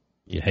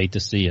 You hate to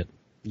see it.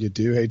 You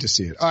do hate to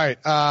see it. All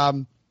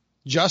right.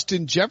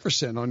 Justin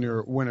Jefferson on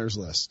your winners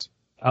list.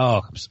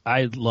 Oh,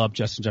 I love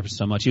Justin Jefferson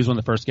so much. He was one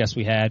of the first guests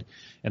we had.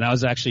 And I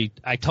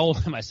told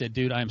him, I said,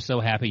 dude, I am so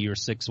happy you're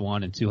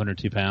 6'1" and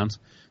 202 pounds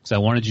because I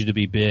wanted you to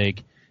be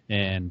big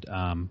and,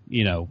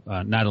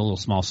 not a little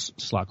small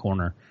slot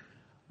corner.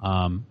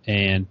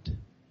 And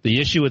the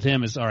issue with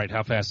him is, all right,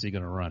 how fast is he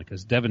going to run?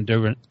 Because Devin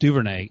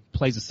Duvernay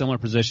plays a similar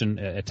position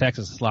at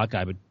Texas, a slot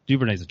guy, but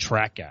Duvernay's a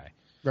track guy.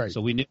 Right.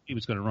 So we knew he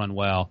was going to run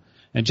well.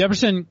 And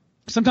Jefferson,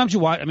 sometimes you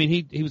watch, I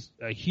mean, he was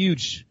a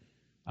huge,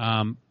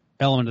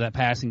 element of that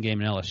passing game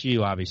in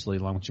LSU, obviously,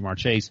 along with Jamar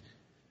Chase.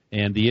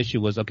 And the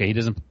issue was, okay, he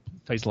doesn't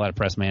face a lot of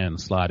press man in the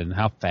slot, and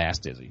how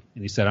fast is he?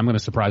 And he said, I'm going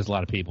to surprise a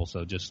lot of people,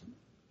 so just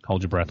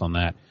hold your breath on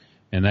that.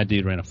 And that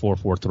dude ran a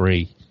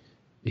 4.43.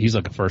 He's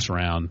like a first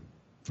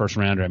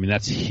rounder. I mean,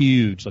 that's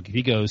huge. Like if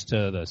he goes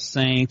to the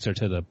Saints or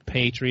to the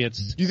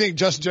Patriots. Do you think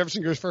Justin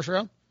Jefferson goes first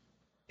round?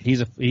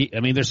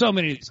 There's so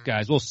many of these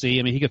guys. We'll see.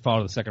 I mean, he could fall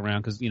to the second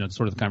round because,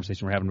 sort of the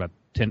conversation we're having about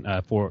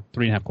 3.5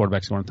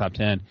 quarterbacks going in the top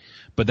 10.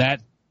 But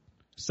that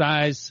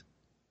size,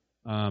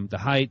 the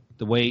height,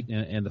 the weight,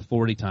 and the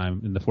 40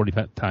 time,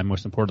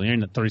 most importantly,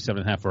 and the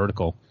 37.5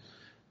 vertical,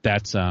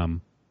 that's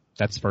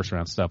first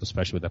round stuff,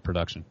 especially with that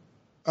production.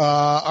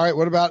 All right.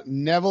 What about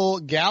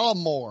Neville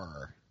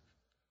Gallimore?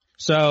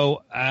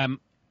 So, I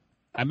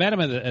met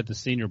him at the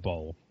Senior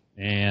Bowl,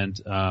 and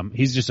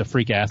he's just a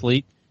freak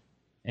athlete.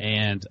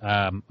 And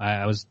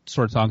I was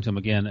sort of talking to him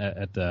again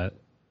at the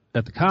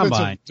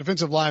combine.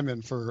 Defensive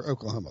lineman for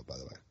Oklahoma, by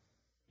the way.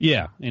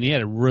 Yeah, and he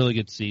had a really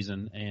good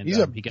season. And he's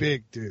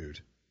big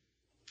dude.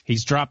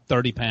 He's dropped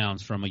 30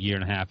 pounds from a year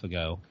and a half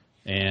ago.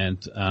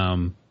 And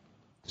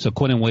so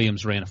Quinnen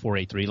Williams ran a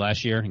 4.83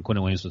 last year, and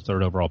Quinnen Williams was the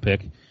 3rd overall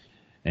pick.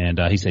 And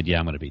he said, yeah,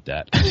 I'm going to beat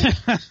that.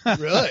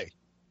 Really?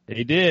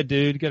 He did,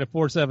 dude. He got a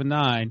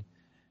 4.79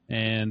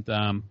 and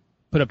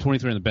put up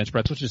 23 in the bench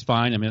press, which is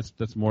fine. I mean,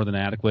 that's more than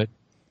adequate.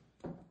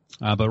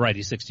 But right,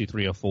 he's 6'2",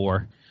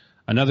 304.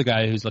 Another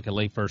guy who's like a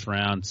late first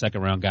round,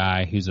 second round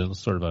guy who's a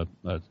sort of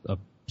a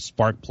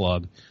spark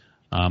plug.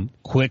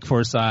 Quick for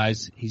his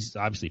size. He's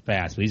obviously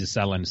fast, but he's a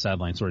sideline to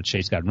sideline sort of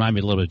chase guy. Remind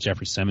me a little bit of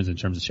Jeffrey Simmons in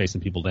terms of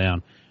chasing people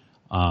down.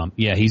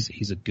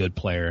 He's a good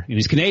player, and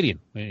he's Canadian.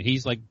 I mean,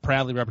 he's like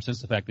proudly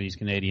represents the fact that he's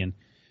Canadian,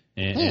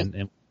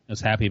 and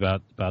is happy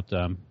about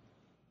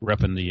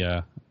repping the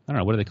I don't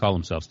know, what do they call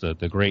themselves, the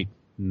great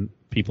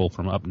people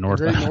from up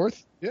north. Great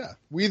North, yeah,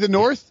 we the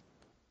North.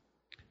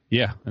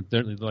 Yeah,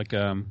 they're like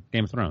Game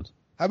of Thrones.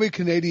 How many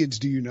Canadians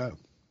do you know?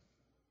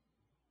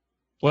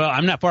 Well,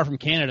 I'm not far from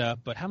Canada,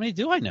 but how many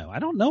do I know? I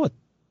don't know a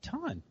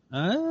ton.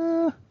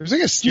 There's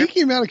like a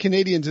sneaky amount of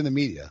Canadians in the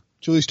media.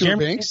 Julie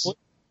Stewart-Banks.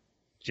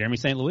 Jeremy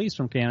St. Louis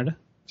from Canada.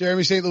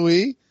 Jeremy St.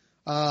 Louis.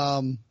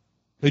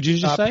 Who'd you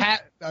just say?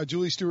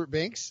 Julie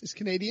Stewart-Banks is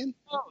Canadian.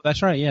 Oh,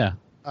 that's right, yeah.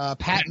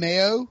 Pat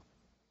Mayo.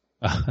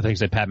 I think you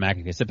said Pat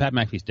McAfee. I said Pat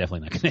McAfee's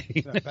definitely not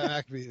Canadian. No,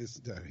 Pat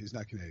McAfee he's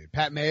not Canadian.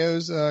 Pat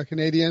Mayo's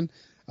Canadian.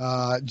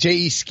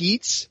 J.E.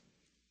 Skeets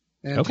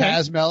and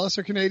Taz Mellis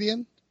are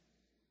Canadian.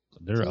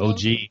 They're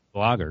OG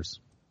bloggers.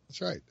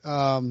 That's right.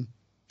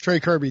 Trey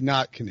Kirby,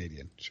 not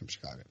Canadian. He's from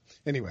Chicago.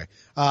 Anyway,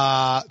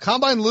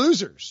 Combine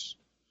losers.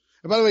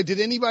 And by the way, did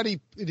anybody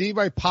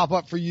pop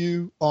up for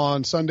you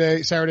on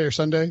Saturday or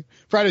Sunday?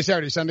 Friday,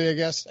 Saturday, Sunday, I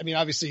guess. I mean,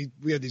 obviously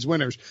we had these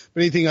winners,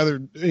 but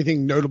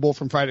anything notable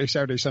from Friday,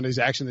 Saturday, Sunday's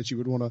action that you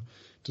would want to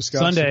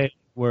discuss? Sunday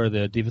were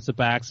the defensive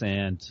backs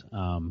and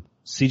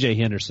C.J.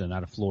 Henderson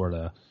out of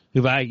Florida,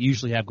 who I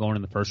usually have going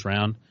in the first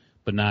round,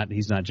 but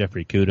he's not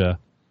Jeffrey Okudah.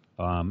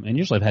 And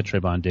usually I've had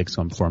Trayvon Diggs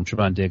come before him.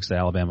 Trayvon Diggs, the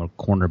Alabama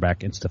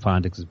cornerback, and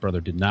Stephon Diggs'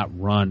 brother did not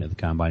run at the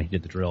combine. He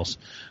did the drills.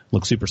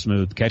 Looked super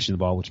smooth catching the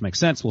ball, which makes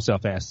sense. We'll see how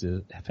fast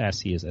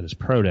he is at his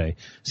pro day.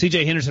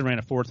 C.J. Henderson ran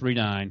a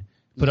 4.39,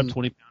 put up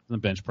 20 pounds in the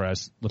bench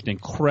press, looked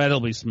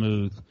incredibly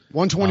smooth.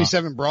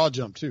 127 broad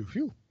jump too.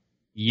 Phew.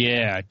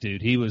 Yeah,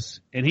 dude, he's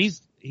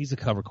a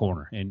cover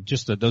corner, and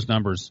just those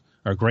numbers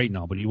are great and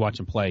all, but you watch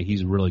him play,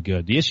 he's really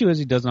good. The issue is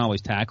he doesn't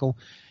always tackle,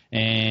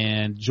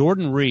 and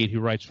Jordan Reed,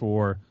 who writes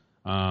for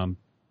the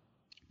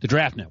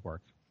Draft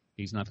Network,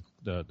 he's not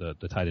the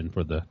tight end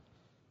for the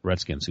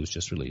Redskins who was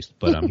just released,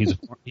 but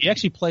he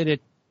actually played at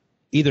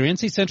either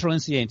NC Central or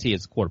NC A&T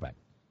as a quarterback,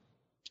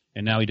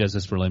 and now he does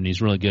this for a living.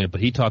 He's really good, but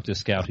he talked to a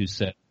scout who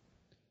said,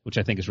 which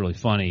I think is really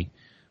funny,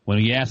 when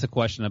he asked a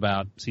question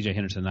about C.J.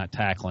 Henderson not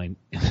tackling,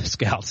 the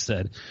scout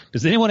said,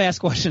 does anyone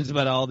ask questions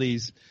about all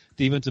these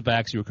defensive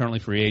backs who are currently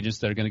free agents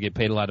that are going to get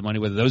paid a lot of money,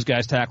 whether those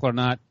guys tackle or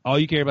not? All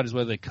you care about is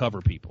whether they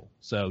cover people.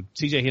 So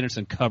C.J.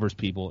 Henderson covers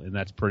people, and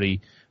that's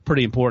pretty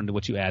important to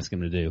what you ask him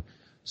to do.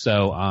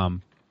 So,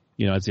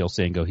 as the old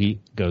saying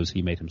he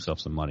made himself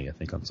some money, I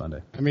think, on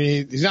Sunday. I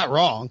mean, he's not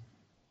wrong.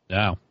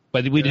 No,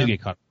 but we do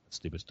get caught with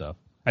stupid stuff.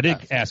 I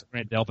did ask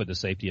Grant Delpit, the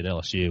safety at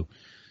LSU.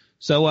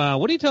 So,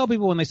 what do you tell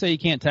people when they say you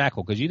can't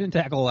tackle? Because you didn't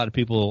tackle a lot of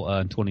people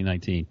in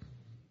 2019.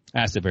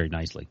 Asked it very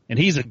nicely, and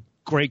he's a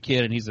great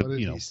kid, and he's what did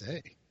he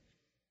say?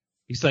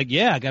 He's like,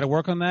 yeah, I got to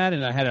work on that,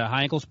 and I had a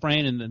high ankle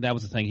sprain, and that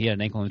was the thing. He had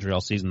an ankle injury all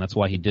season. That's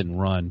why he didn't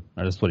run,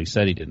 or that's what he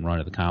said he didn't run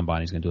at the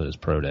combine. He's going to do it at his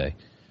pro day.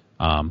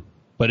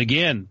 But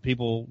again,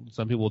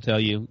 some people will tell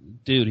you,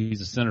 dude,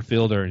 he's a center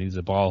fielder and he's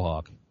a ball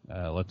hawk.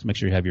 Let's make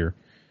sure you have your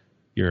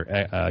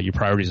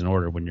priorities in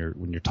order when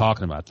you're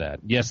talking about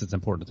that. Yes, it's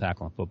important to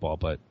tackle in football,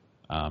 but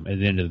at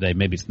the end of the day,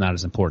 maybe it's not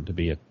as important to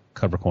be a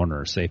cover corner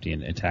or safety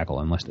and tackle,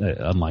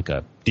 unlike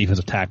a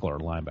defensive tackle or a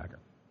linebacker.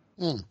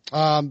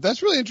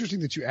 That's really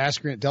interesting that you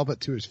asked Grant Delpit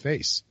to his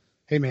face.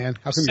 Hey man,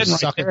 how come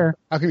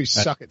you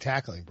suck at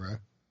tackling, bro?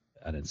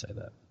 I didn't say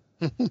that.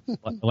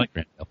 I like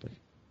Grant Delpit.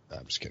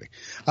 I'm just kidding.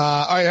 All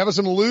right, how about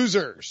some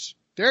losers?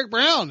 Derek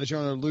Brown is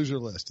on our loser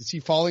list. Is he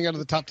falling out of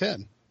the top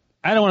 10?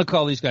 I don't want to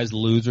call these guys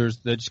losers.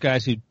 They're just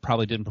guys who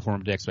probably didn't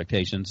perform to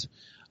expectations.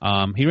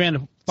 He ran a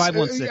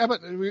 5.16. How about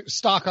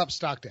stock up,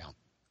 stock down?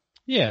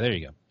 Yeah, there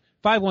you go.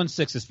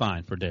 5.16 is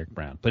fine for Derek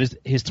Brown, but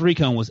his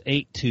 3-cone was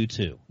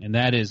 8.22, and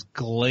that is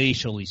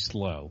glacially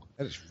slow.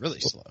 That is really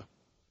slow.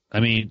 I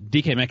mean,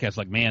 DK Metcalf's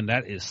like, man,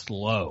 that is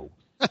slow.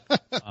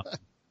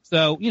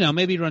 So,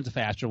 maybe he runs a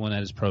faster one at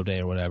his pro day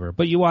or whatever,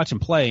 but you watch him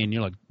play and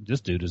you're like, this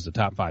dude is the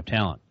top 5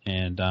 talent,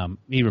 and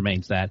he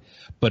remains that.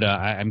 But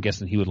I'm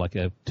guessing he would like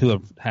to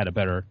have had a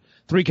better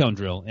 3-cone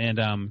drill.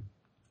 And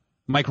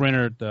Mike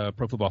Renner, the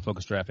Pro Football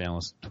Focus draft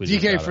analyst, tweeted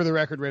DK, for the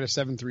record, ran a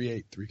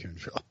 7.38 3-cone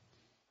drill.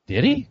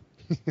 Did he?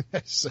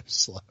 That's so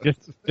slow.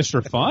 Just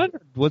for fun?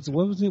 When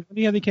did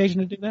he have the occasion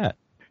to do that?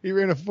 He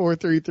ran a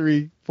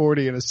 4.33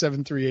 40 and a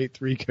 7.38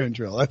 3-cone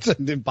drill. That's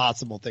an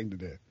impossible thing to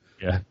do.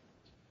 Yeah.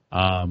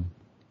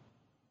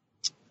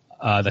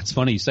 That's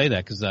funny you say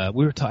that because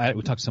we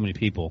talked to so many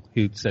people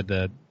who said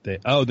that they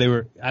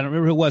were, I don't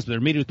remember who it was, but they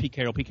were meeting with Pete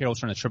Carroll. Pete Carroll was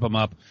trying to trip them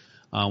up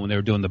when they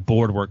were doing the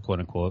board work, quote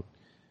unquote.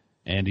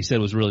 And he said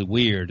it was really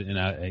weird. And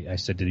I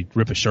said, did he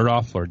rip his shirt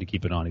off or did he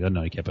keep it on? He goes,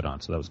 no, he kept it on.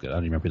 So that was good. I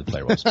don't even remember who the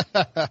player was.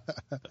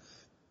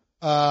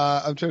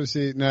 I'm trying to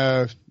see.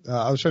 No,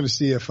 I was trying to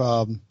see if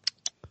Vince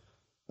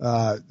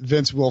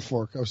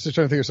Wilfork. I was just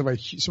trying to think of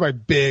somebody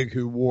big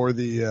who wore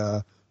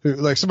the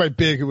somebody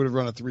big who would have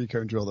run a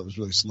 3-cone drill that was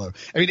really slow.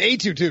 I mean,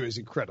 8.22 is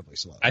incredibly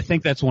slow. I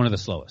think that's one of the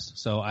slowest.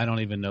 So I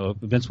don't even know.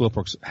 Vince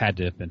Wilfork had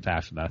to have been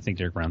faster than that. I think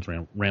Derek Brown's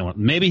ran one.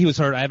 Maybe he was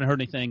hurt. I haven't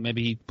heard anything.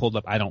 Maybe he pulled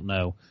up. I don't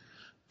know.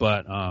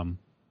 But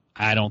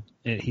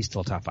he's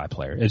still a top 5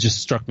 player. It just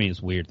struck me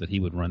as weird that he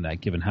would run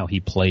that given how he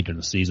played during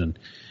the season.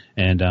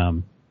 And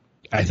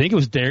I think it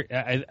was Derek.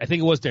 I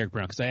think it was Derek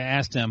Brown because I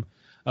asked him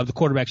of the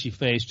quarterbacks you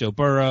faced, Joe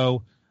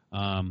Burrow,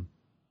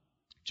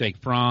 Jake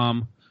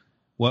Fromm,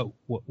 what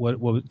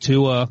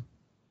Tua,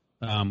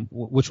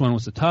 which one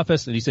was the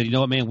toughest? And he said, you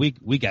know what, man,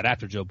 we got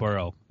after Joe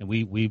Burrow and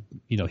we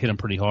hit him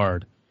pretty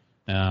hard.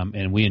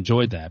 And we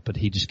enjoyed that, but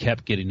he just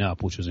kept getting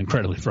up, which was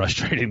incredibly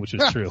frustrating, which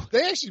was true.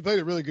 They actually played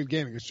a really good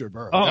game against Joe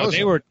Burrow. Oh,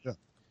 they were. Yeah.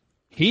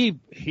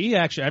 He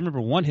actually, I remember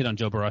one hit on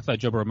Joe Burrow. I thought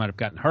Joe Burrow might have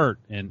gotten hurt,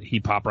 and he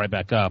popped right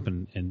back up.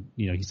 And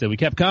he said we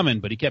kept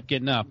coming, but he kept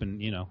getting up,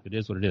 and it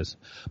is what it is.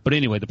 But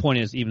anyway, the point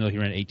is, even though he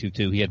ran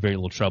 8.22, he had very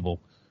little trouble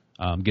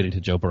getting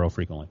to Joe Burrow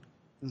frequently.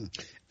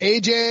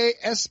 AJ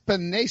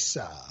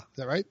Espinosa, is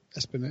that right?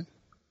 Espinosa?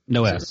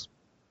 No S.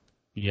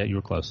 Yeah, you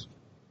were close.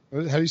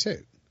 How do you say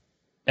it?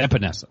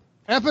 Epinesa.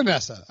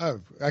 Oh,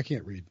 I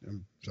can't read.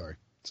 I'm sorry.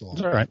 It's all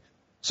right.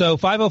 So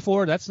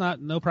 504, that's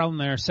no problem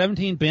there.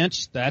 17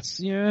 bench, that's,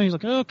 he's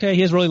like, okay,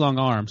 he has really long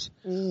arms.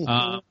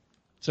 Mm-hmm.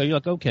 So you're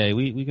like, okay,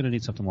 we're going to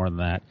need something more than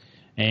that.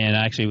 And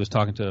I actually was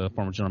talking to a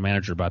former general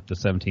manager about the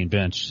 17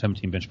 bench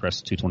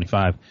press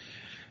 225.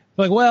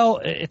 Like, well,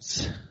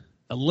 it's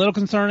a little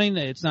concerning.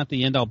 It's not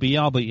the end all be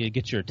all, but it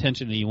gets your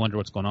attention and you wonder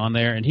what's going on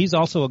there. And he's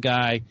also a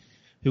guy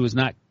who is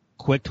not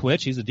quick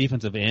twitch. He's a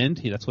defensive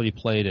end. That's what he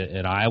played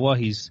at Iowa.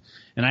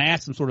 And I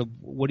asked him sort of,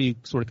 what do you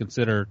sort of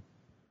consider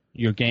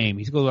your game?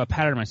 He said, well, I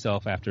patted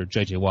myself after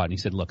J.J. Watt. And he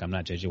said, look, I'm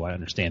not J.J. Watt. I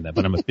understand that,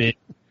 but I'm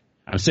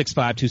I'm 6'5",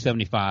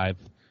 275.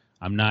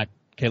 I'm not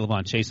Caleb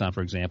Von Chason,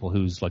 for example,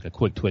 who's like a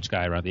quick twitch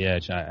guy around the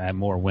edge. I have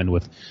more wind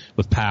with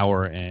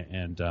power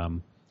and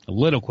a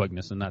little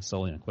quickness and not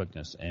solely on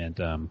quickness. And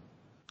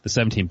the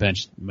 17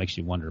 bench makes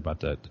you wonder about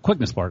the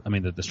quickness part. I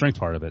mean, the strength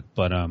part of it.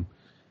 But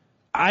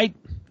I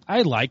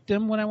liked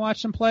him when I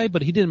watched him play,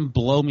 but he didn't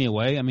blow me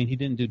away. I mean, he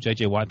didn't do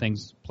J.J. Watt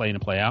things play in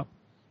and play out.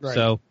 Right.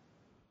 So,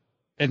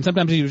 and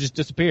sometimes he would just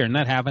disappear, and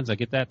that happens. I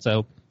get that.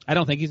 So I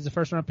don't think he's the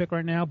first round pick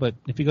right now, but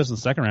if he goes in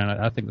the second round,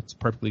 I think that's a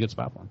perfectly good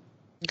spot for him.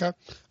 Okay.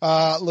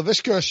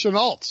 Laviska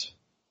Shenault,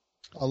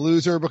 a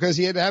loser because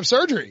he had to have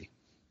surgery.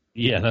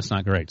 Yeah, that's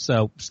not great.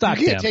 So stock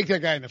You can't him. take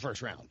that guy in the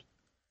first round.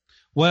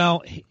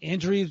 Well,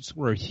 injuries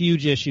were a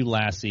huge issue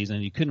last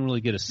season. You couldn't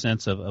really get a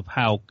sense of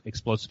how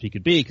explosive he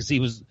could be because he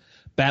was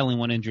battling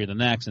one injury or the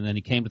next, and then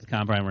he came to the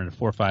combine running a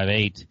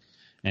 4.58,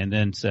 and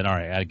then said, "All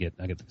right, I get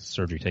the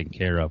surgery taken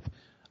care of."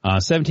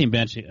 17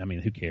 bench. I mean,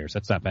 who cares?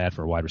 That's not bad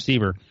for a wide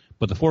receiver.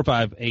 But the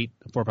 4.58,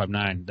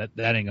 4.59,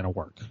 that ain't gonna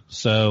work.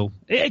 So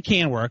it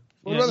can work.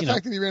 What about the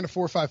fact that he ran a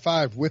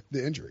 4.55 with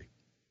the injury?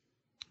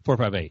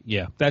 4.58.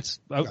 Yeah, that's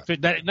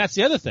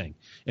the other thing.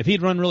 If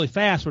he'd run really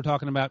fast, we're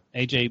talking about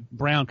A.J.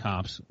 Brown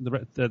comps.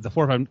 The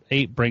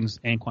 4.58 brings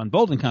Anquan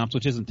Bolden comps,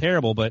 which isn't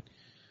terrible, but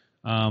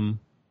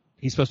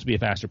he's supposed to be a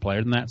faster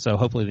player than that. So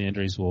hopefully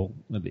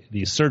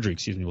the surgery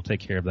will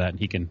take care of that, and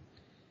he can,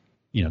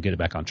 get it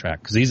back on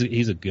track because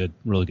he's a good,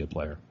 really good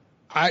player.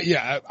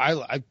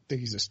 I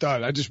think he's a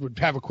stud. I just would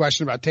have a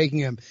question about taking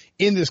him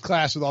in this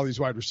class with all these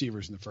wide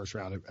receivers in the first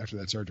round after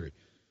that surgery.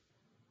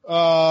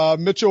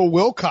 Mitchell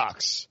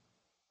Wilcox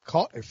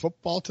caught a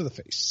football to the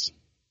face.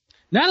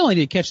 Not only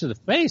did he catch to the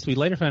face, we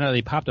later found out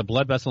he popped a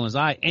blood vessel in his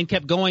eye and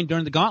kept going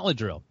during the gauntlet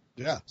drill.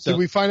 Yeah. So, did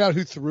we find out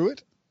who threw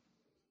it?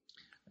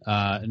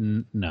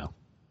 No.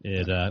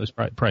 It was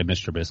probably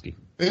Mr. Trubisky.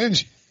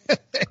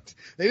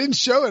 They didn't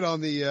show it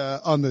on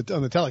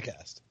the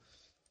telecast.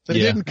 So they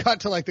didn't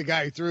cut to like the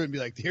guy who threw it and be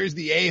like, here's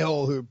the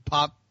a-hole who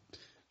popped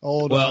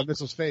old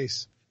Mitchell's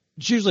face.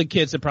 It's usually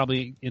kids that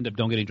probably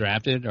don't getting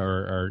drafted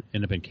or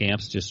end up in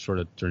camps just sort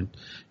of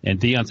and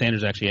Deion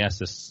Sanders actually asked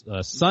this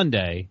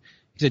Sunday.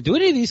 He said, do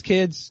any of these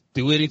kids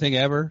do anything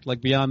ever like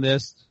beyond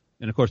this?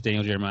 And of course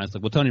Daniel Jeremiah's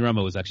like, well, Tony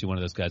Romo was actually one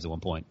of those guys at one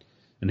point.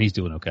 And he's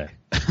doing okay,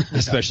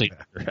 especially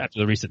after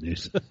the recent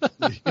news.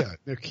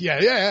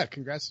 Yeah.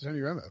 Congrats to Tony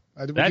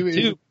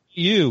Romo.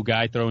 You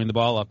guy throwing the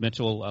ball off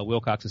Mitchell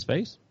Wilcox's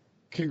face.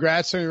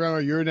 Congrats, Tony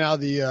Romo. You're now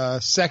the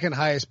second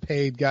highest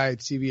paid guy at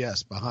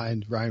CBS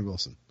behind Ryan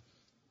Wilson.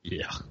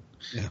 Yeah.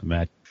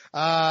 Matt.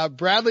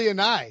 Bradley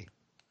and I.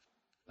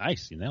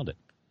 Nice. You nailed it.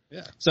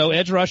 Yeah. So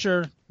edge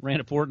rusher ran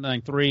at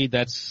 4.93.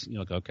 That's,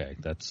 okay.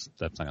 That's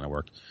not going to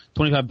work.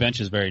 25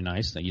 bench is very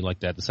nice. You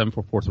like that. The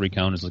 7.443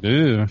 cone is like,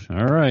 ooh,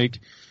 all right.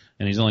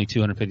 And he's only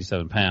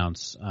 257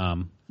 pounds,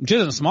 which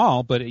isn't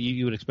small, but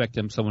you would expect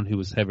him, someone who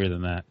was heavier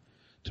than that,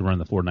 to run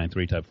the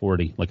 4.93 type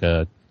 40, like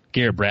a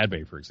Garrett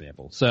Bradbury, for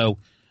example. So,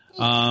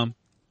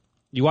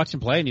 you watch him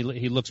play and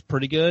he looks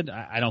pretty good.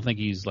 I don't think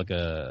he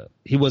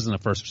wasn't a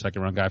first or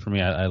second round guy for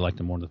me. I liked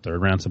him more in the third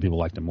round. Some people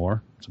liked him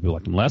more. Some people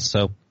liked him less.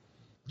 So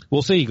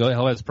we'll see. He'll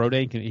have his pro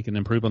day. He can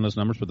improve on those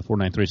numbers, but the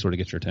 4.93 sort of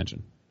gets your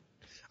attention.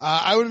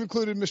 I would have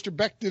included Mr.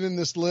 Becton in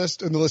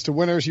the list of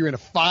winners. He ran a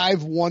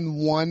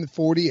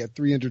 5.1140 at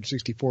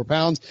 364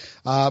 pounds.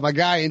 My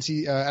guy at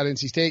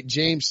NC State,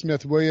 James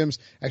Smith Williams,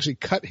 actually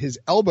cut his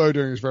elbow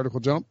during his vertical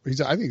jump. I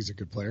think he's a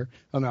good player.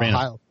 I don't know how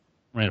high.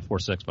 Ran a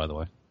 4.6, by the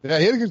way. Yeah,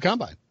 he had a good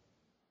combine.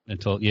 And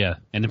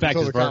in fact,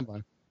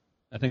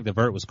 I think the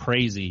vert was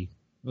crazy.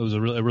 It was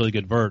a really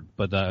good vert,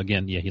 but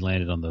again, he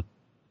landed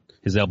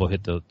his elbow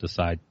hit the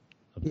side.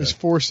 Is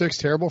 4.6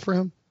 terrible for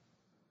him?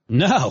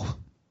 No.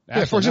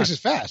 Yeah, 4.6 is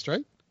fast,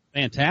 right?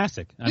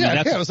 Fantastic.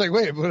 I was like,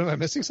 wait, what, am I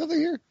missing something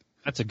here?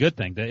 That's a good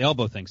thing. The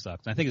elbow thing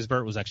sucks. I think his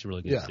vert was actually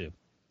really good too.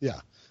 Yeah.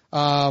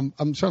 I'm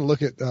trying to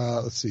look at,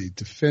 let's see,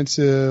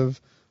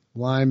 defensive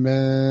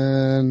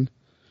lineman.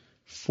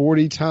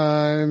 40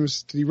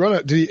 times. He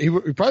probably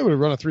would have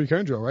run a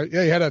 3-cone drill, right?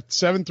 Yeah, he had a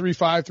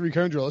 7.35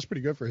 3-cone drill. That's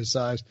pretty good for his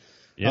size.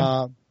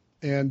 Yeah.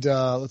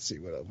 Let's see,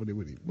 what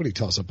did he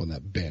toss up on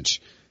that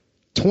bench?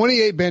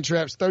 28 bench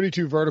reps,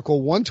 32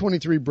 vertical,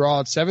 123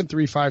 broad,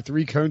 7.35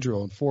 3-cone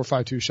drill, and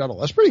 4.52 shuttle.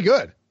 That's pretty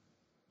good.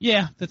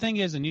 Yeah, the thing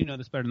is, and you know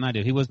this better than I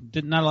do,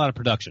 did not a lot of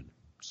production.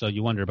 So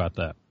you wonder about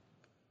that.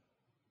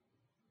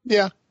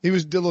 Yeah, he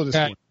was a little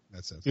disappointed in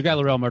that sense. Your guy,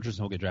 Laurel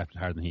Murchison, will get drafted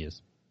higher than he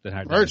is.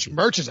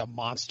 Murch is a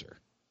monster.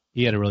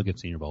 He had a really good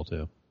Senior Bowl,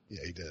 too. Yeah,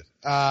 he did.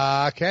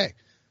 Okay.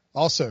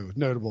 Also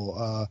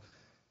notable,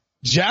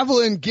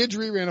 Javelin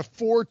Guidry ran a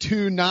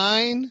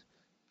 4.29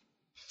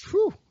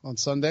 on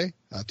Sunday.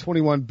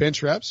 21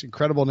 bench reps.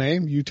 Incredible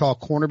name. Utah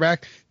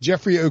cornerback.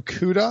 Jeffrey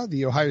Okudah,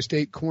 the Ohio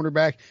State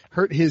cornerback,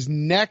 hurt his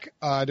neck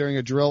during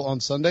a drill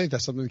on Sunday.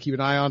 That's something to keep an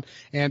eye on.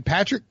 And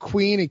Patrick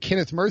Queen and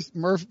Kenneth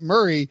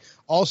Murray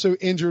also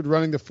injured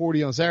running the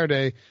 40 on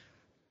Saturday.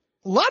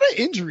 A lot of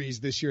injuries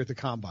this year at the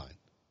Combine.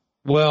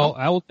 Well,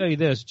 I will tell you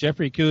this.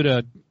 Jeffrey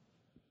Okudah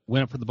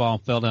went up for the ball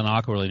and fell down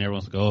awkwardly, and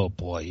everyone's like, oh,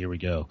 boy, here we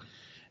go.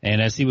 And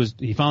as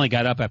he finally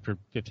got up after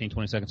 15,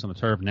 20 seconds on the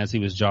turf, and as he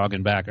was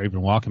jogging back or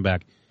even walking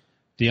back,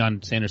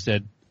 Deion Sanders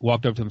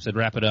walked over to him and said,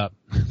 wrap it up.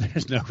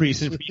 There's no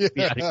reason for you to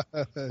be out here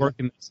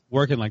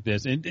working like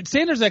this. And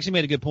Sanders actually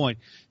made a good point.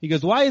 He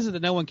goes, why is it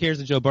that no one cares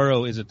that Joe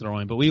Burrow isn't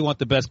throwing, but we want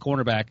the best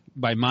cornerback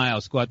by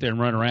miles to go out there and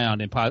run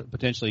around and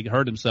potentially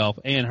hurt himself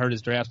and hurt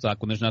his draft stock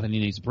when there's nothing he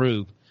needs to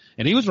prove?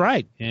 And he was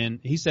right. And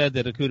he said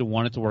that Okudah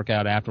wanted to work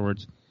out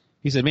afterwards.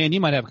 He said, man, you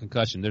might have a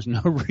concussion. There's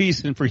no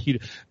reason for you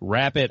to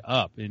wrap it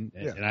up. And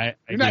you're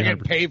not getting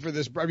paid for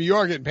this. I mean, you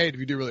are getting paid if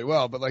you do really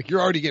well, but like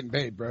you're already getting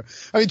paid, bro.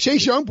 I mean,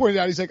 Chase Young pointed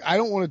out, he's like,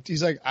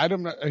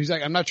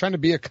 I'm not trying to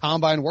be a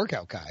combine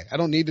workout guy. I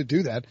don't need to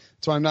do that.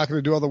 So I'm not going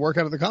to do all the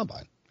workout at the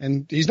combine.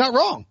 And he's not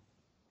wrong.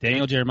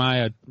 Daniel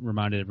Jeremiah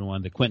reminded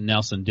everyone that Quentin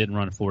Nelson didn't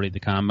run a 40 at the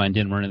combine,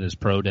 didn't run it his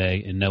pro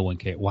day, and no one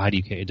cared. Why do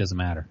you care? It doesn't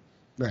matter.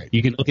 Right.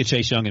 You can look at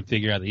Chase Young and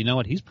figure out that, you know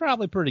what, he's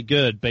probably pretty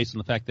good based on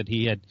the fact that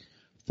he had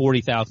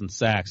 40,000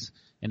 sacks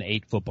in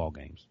 8 football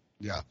games.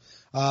 Yeah.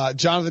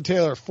 Jonathan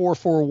Taylor,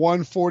 4'4",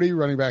 140,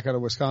 running back out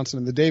of Wisconsin.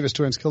 And the Davis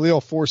twins,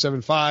 Khalil,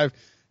 4'7",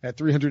 at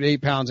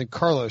 308 pounds, and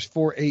Carlos,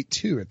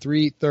 4'8", at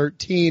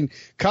 313.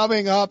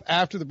 Coming up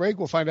after the break,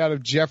 we'll find out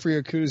if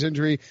Jeffrey Okudah's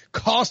injury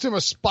cost him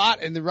a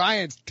spot in the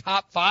Ryan's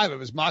top 5 of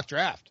his mock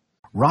draft.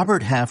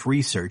 Robert Half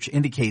research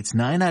indicates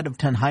 9 out of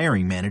 10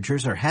 hiring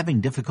managers are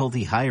having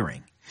difficulty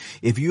hiring.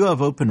 If you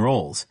have open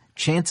roles,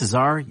 chances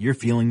are you're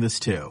feeling this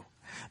too.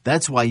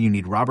 That's why you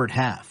need Robert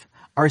Half.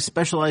 Our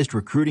specialized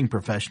recruiting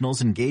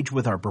professionals engage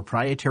with our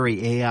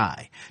proprietary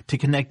AI to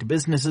connect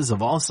businesses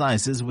of all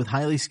sizes with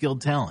highly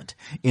skilled talent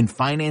in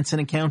finance and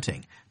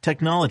accounting,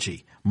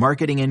 technology,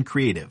 marketing and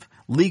creative,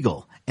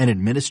 legal, and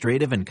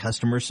administrative and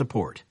customer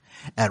support.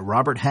 At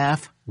Robert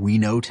Half, we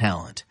know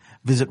talent.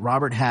 Visit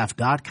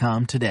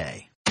roberthalf.com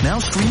today. Now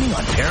streaming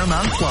on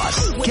Paramount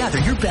Plus. Gather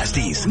your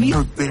besties. We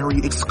are very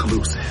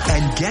exclusive.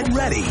 And get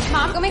ready.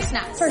 Mom, go make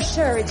snacks. For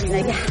sure, Regina,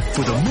 yeah.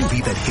 For the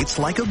movie that hits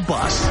like a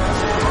bus.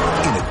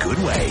 In a good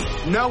way.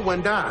 No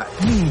one died.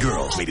 Mean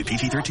Girls. Rated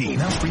PG-13.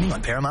 Now streaming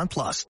on Paramount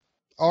Plus.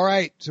 All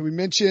right. So we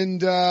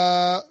mentioned,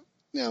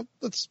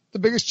 that's the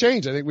biggest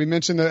change. I think we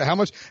mentioned how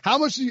much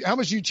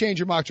you change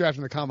your mock draft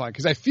in the combine.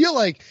 Cause I feel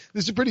like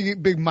this is a pretty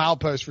big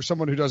milepost for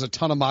someone who does a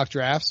ton of mock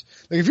drafts.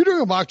 Like if you're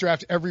doing a mock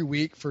draft every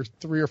week for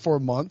 3 or 4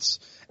 months,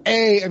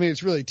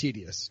 it's really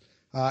tedious.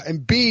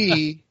 And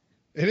B,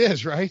 it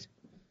is, right?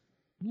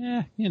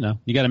 Yeah. You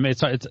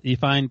gotta, you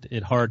find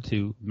it hard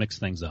to mix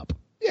things up.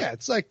 Yeah.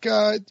 It's like,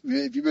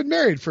 if you've been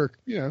married for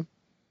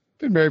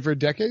a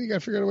decade, you gotta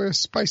figure out a way to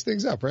spice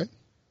things up, right?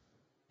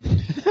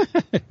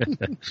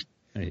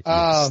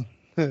 Yes.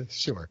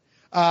 Sure.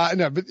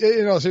 No, but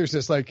in all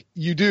seriousness, like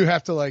you do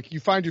have to you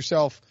find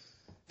yourself,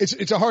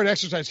 it's a hard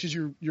exercise because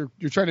you're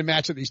trying to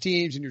match up these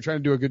teams and you're trying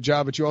to do a good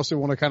job, but you also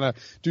want to kind of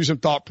do some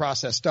thought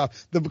process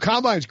stuff. The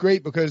combine is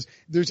great because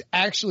there's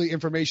actually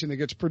information that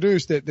gets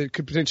produced that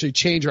could potentially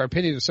change our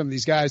opinion of some of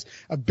these guys.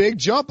 A big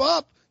jump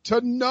up to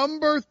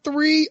number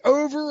 3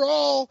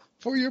 overall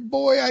for your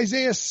boy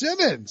Isaiah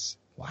Simmons.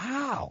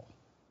 Wow.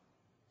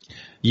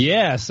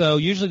 Yeah, so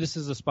usually this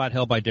is a spot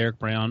held by Derek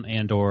Brown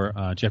and or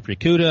Jeffrey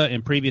Okudah.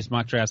 In previous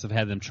mock drafts have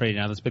had them traded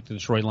out. Let's pick the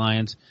Detroit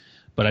Lions.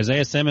 But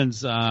Isaiah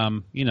Simmons,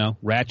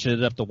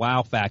 ratcheted up the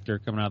wow factor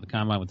coming out of the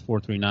combine with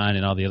 4.39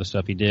 and all the other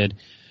stuff he did.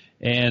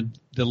 And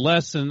the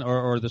lesson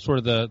or the sort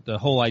of the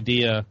whole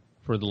idea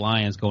for the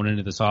Lions going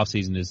into this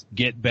offseason is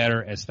get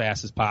better as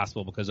fast as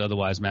possible because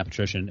otherwise Matt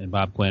Patricia and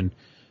Bob Quinn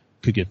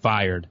could get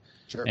fired.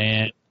 Sure.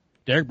 And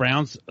Derek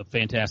Brown's a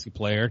fantastic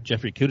player.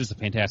 Jeffrey Okudah's a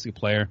fantastic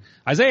player.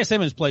 Isaiah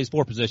Simmons plays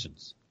 4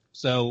 positions.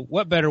 So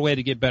what better way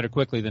to get better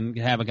quickly than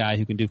have a guy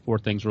who can do 4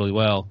 things really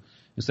well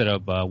instead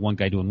of one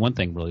guy doing one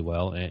thing really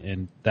well,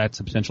 and that's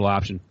a potential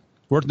option.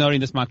 Worth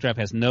noting, this mock draft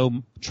has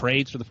no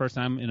trades for the first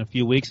time in a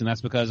few weeks, and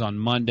that's because on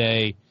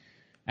Monday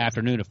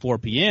afternoon at 4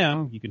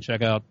 p.m., you can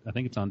check out, I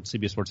think it's on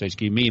CBS Sports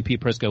HQ, me and Pete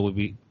Prisco will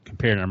be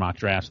comparing our mock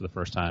drafts for the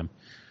first time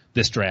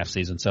this draft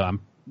season.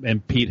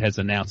 And Pete has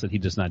announced that he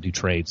does not do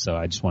trades, so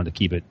I just wanted to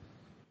keep it.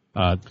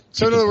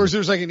 So in other words, there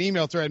was like an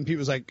email thread and Pete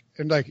was like,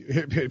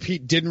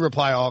 Pete didn't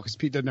reply all because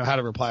Pete didn't know how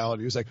to reply all.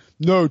 And he was like,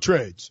 no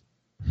trades.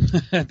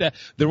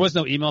 There was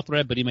no email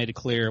thread, but he made it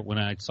clear when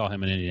I saw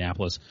him in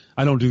Indianapolis,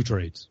 I don't do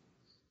trades.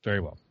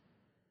 Very well.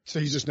 So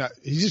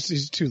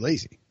he's too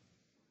lazy.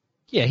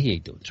 Yeah, he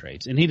ain't doing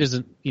trades. And he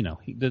doesn't,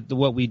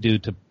 what we do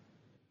to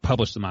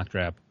publish the mock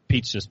draft,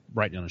 Pete's just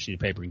writing on a sheet of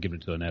paper and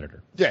giving it to an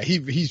editor. Yeah,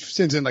 he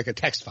sends in like a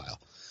text file.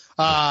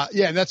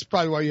 And that's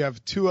probably why you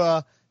have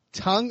Tua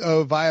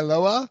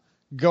Tagovailoa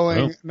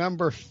going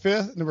number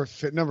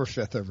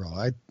 5th overall.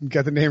 I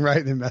got the name right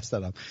and then messed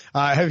that up.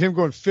 I have him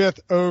going 5th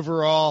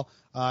overall.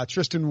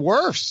 Tristan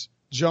Wirfs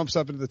jumps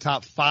up into the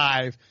top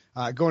 5,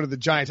 going to the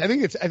Giants. I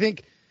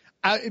think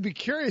I'd be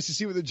curious to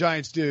see what the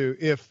Giants do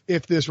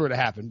if this were to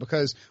happen,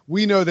 because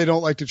we know they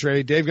don't like to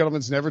trade. Dave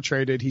Gettleman's never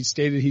traded. He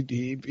stated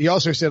he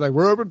also said, like,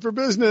 we're open for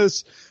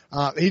business.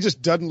 He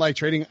just doesn't like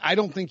trading. I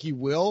don't think he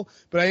will,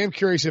 but I am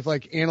curious if,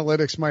 like,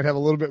 analytics might have a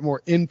little bit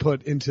more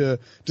input into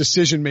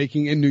decision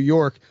making in New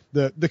York,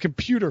 the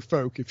computer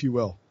folk, if you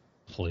will.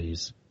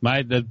 Please.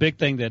 The big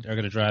thing that are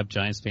going to drive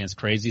Giants fans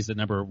crazy is that,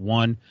 number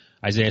one,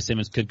 Isaiah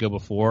Simmons could go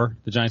before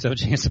the Giants have a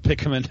chance to pick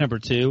him at number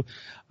two.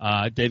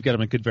 Dave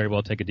Gettleman could very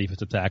well take a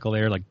defensive tackle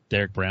there, like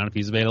Derek Brown, if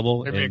he's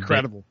available. It'd be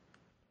incredible.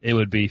 It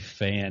would be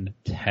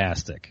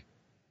fantastic.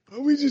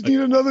 We just need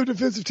another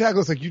defensive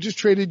tackle. It's like you just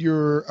traded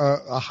your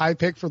a high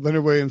pick for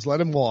Leonard Williams,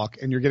 let him walk,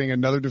 and you're getting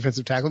another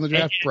defensive tackle in the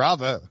draft.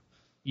 Bravo.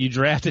 You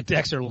drafted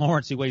Dexter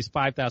Lawrence. He weighs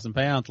 5,000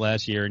 pounds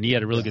last year, and he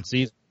had a really good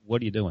season.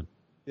 What are you doing?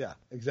 Yeah,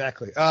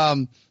 exactly.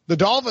 The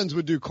Dolphins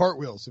would do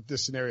cartwheels if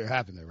this scenario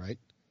happened there, right?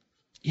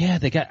 Yeah,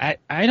 they got.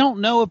 I don't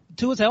know if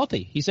Tua's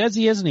healthy. He says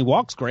he is, and he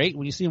walks great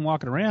when you see him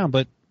walking around.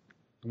 But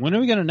when are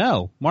we going to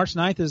know? March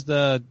 9th is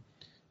the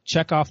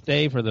checkoff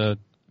day for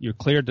you're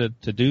cleared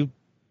to do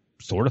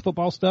sort of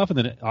football stuff, and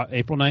then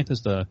April 9th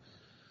is the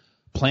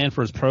plan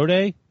for his pro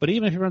day. But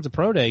even if he runs a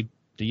pro day,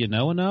 do you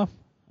know enough?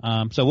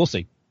 So we'll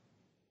see.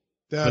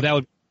 But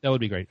that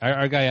would be great.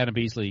 Our guy Adam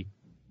Beasley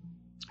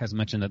has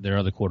mentioned that there are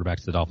other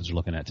quarterbacks the Dolphins are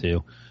looking at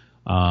too,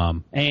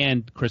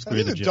 and Chris Greer.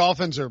 I think the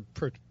Dolphins are.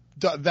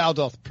 Val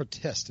doth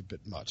protest a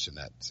bit much in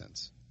that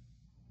sense.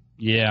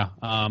 Yeah.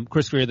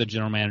 Chris Greer, the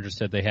general manager,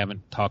 said they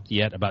haven't talked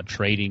yet about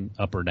trading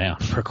up or down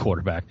for a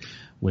quarterback,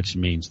 which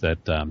means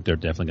that they're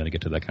definitely going to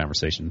get to that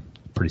conversation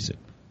pretty soon.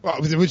 Well,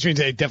 which means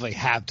they definitely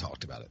have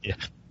talked about it.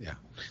 Yeah.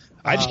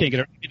 I just can't get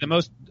it. The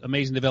most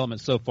amazing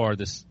development so far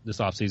this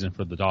offseason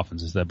for the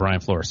Dolphins is that Brian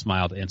Flores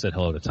smiled and said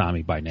hello to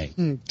Tommy by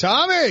name.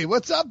 Tommy,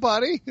 what's up,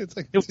 buddy? It's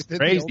like, it was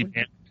crazy,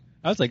 man.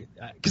 I was like,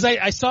 because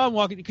I saw him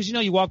walking, because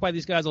you walk by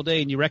these guys all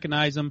day and you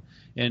recognize them,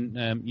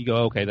 and you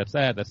go, okay, that's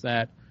that.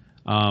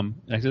 And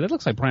I said, that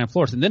looks like Brian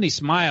Flores. And then he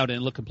smiled and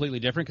it looked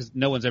completely different because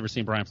no one's ever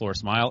seen Brian Flores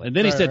smile. And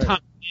then he said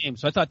Tommy's name,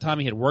 so I thought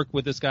Tommy had worked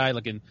with this guy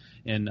like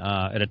in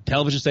at a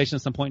television station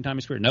at some point in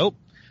Tommy's career. Nope,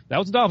 that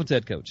was the Dolphins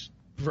head coach.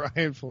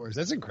 Brian Flores.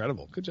 That's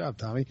incredible. Good job,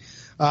 Tommy.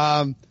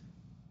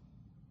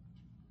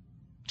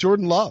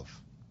 Jordan Love.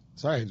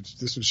 Sorry,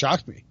 this one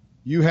shocked me.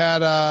 You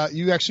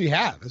actually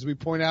have, as we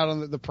point out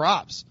on the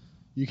props.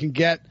 You can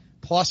get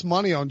plus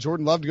money on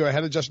Jordan Love to go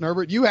ahead of Justin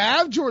Herbert. You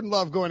have Jordan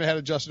Love going ahead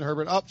of Justin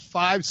Herbert, up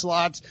 5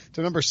 slots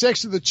to number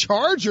 6 of the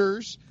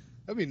Chargers.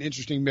 That'd be an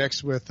interesting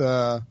mix with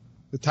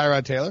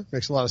Tyrod Taylor.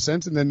 Makes a lot of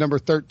sense. And then number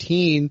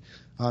 13,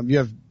 you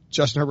have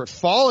Justin Herbert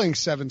falling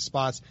 7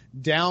 spots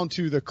down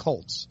to the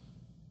Colts.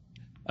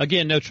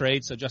 Again, no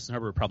trade, so Justin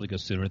Herbert would probably go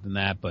sooner than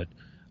that. But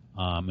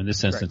in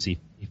this instance, he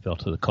fell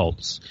to the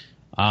Colts.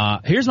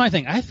 Here's my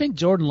thing. I think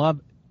Jordan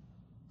Love,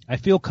 I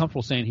feel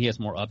comfortable saying he has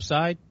more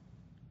upside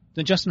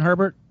than Justin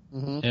Herbert.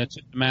 Mm-hmm. And it's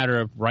a matter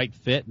of right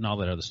fit and all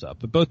that other stuff.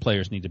 But both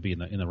players need to be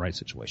in the right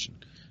situation.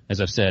 As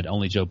I've said,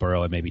 only Joe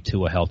Burrow and maybe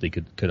Tua healthy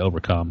could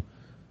overcome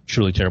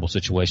truly terrible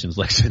situations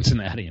like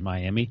Cincinnati and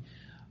Miami.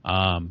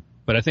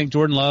 But I think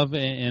Jordan Love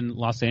in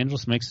Los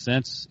Angeles makes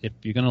sense if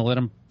you're going to let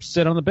him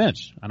sit on the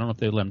bench. I don't know if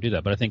they let him do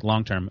that, but I think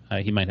long term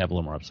he might have a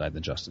little more upside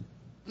than Justin.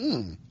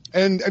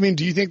 And I mean,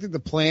 do you think that the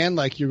plan,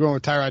 like you're going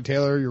with Tyrod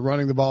Taylor, you're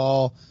running the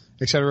ball,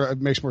 et cetera,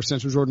 it makes more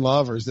sense with Jordan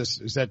Love, or is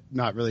that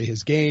not really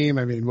his game?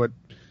 I mean, what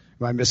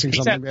am I missing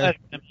something there?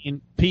 I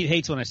mean, Pete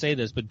hates when I say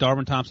this, but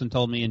Darwin Thompson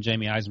told me and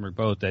Jamie Eisenberg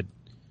both that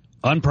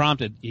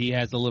unprompted he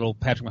has the little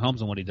Patrick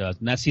Mahomes in what he does,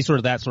 and he's sort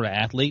of that sort of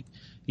athlete.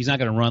 He's not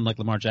going to run like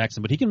Lamar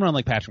Jackson, but he can run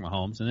like Patrick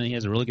Mahomes, and then he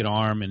has a really good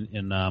arm,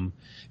 and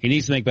he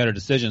needs to make better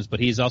decisions, but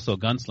he's also a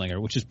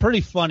gunslinger, which is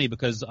pretty funny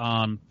because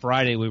on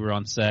Friday we were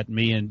on set,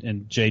 me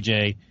and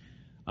JJ,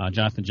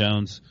 Jonathan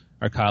Jones,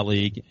 our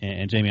colleague,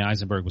 and Jamie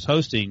Eisenberg was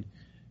hosting,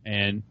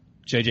 and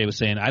JJ was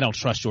saying, I don't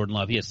trust Jordan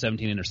Love. He had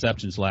 17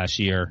 interceptions last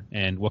year,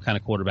 and what kind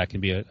of quarterback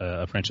can be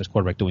a franchise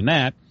quarterback doing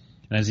that?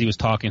 And as he was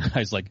talking, I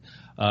was like,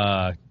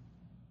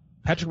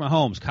 Patrick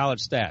Mahomes,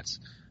 college stats.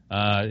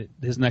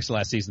 His next to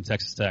last season,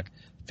 Texas Tech,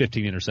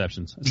 15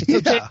 interceptions.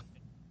 Yeah.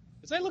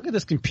 As I look at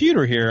this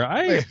computer here,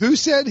 Wait, who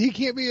said he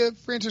can't be a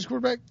franchise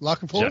quarterback?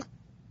 Lock and Fuller?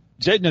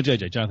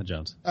 JJ, Jonathan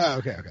Jones. Oh,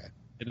 okay.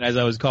 And as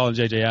I was calling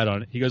JJ out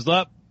on it, he goes,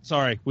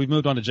 sorry, we've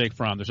moved on to Jake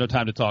Fromm. There's no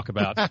time to talk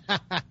about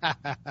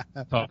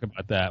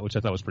that, which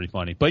I thought was pretty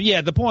funny. But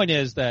yeah, the point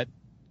is that,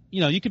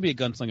 you can be a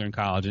gunslinger in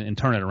college and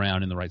turn it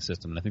around in the right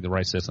system. And I think the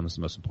right system is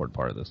the most important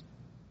part of this.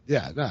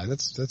 Yeah, no,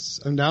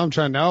 that's, now I want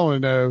to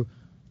know,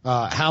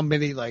 how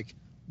many,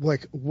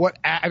 what,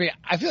 I mean,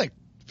 I feel like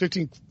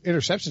 15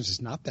 interceptions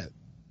is not that.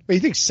 But you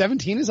think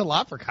 17 is a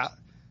lot for college?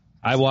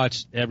 I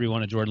watched every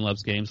one of Jordan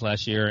Love's games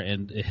last year,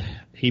 and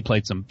he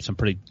played some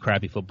pretty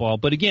crappy football.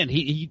 But again,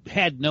 he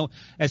had no,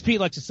 as Pete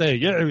likes to say,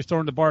 he was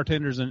throwing to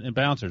bartenders and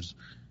bouncers,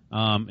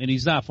 and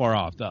he's not far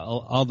off.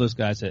 All those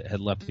guys had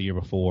left the year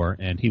before,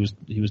 and he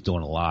was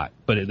doing a lot.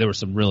 But there were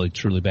some really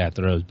truly bad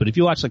throws. But if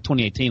you watch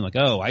 2018,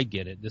 I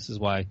get it. This is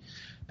why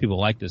people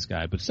like this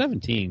guy. But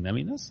 17, I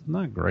mean, that's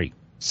not great.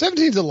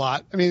 17's a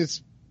lot. I mean,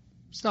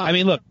 It's not. I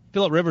mean, look,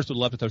 Phillip Rivers would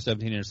love to throw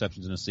 17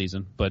 interceptions in a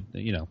season, but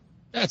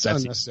that's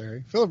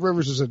unnecessary. Phillip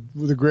Rivers was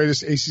the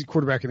greatest ACC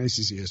quarterback in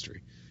ACC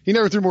history. He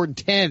never threw more than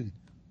 10.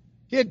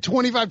 He had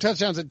 25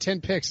 touchdowns and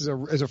 10 picks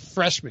as a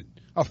freshman.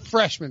 A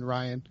freshman,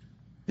 Ryan.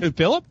 Who,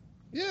 Phillip?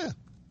 Yeah.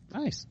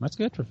 Nice. That's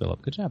good for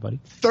Phillip. Good job, buddy.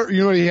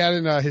 You know what he had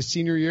in his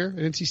senior year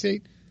at NC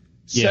State?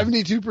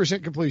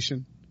 72%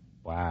 completion.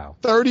 Wow.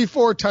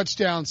 34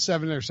 touchdowns,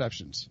 7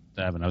 interceptions.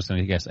 7. I was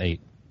going to guess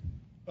 8.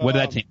 What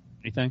did that team?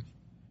 Anything?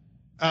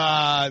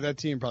 That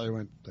team probably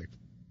went like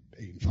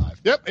 8-5.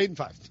 Yep,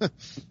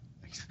 8-5.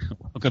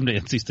 Welcome to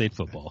NC State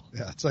football.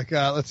 Yeah, it's like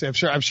let's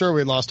see. I'm sure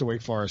we lost to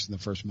Wake Forest in the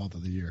first month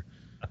of the year.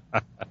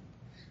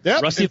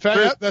 Yep, Rusty in fact,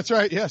 yep, that's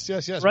right. Yes.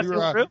 Rusty we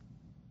were.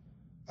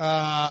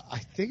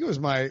 I think it was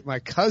my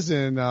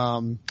cousin.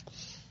 Cousin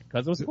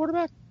was the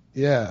quarterback.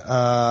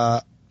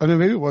 Yeah.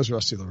 Maybe it was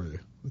Rusty LaRue.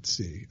 Let's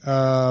see.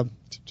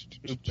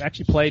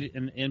 Actually played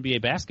in an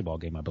NBA basketball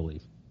game, I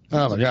believe.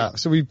 Oh my God!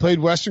 So we played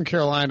Western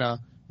Carolina,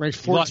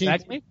 ranked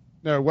 14th.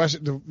 No,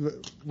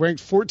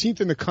 ranked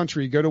 14th in the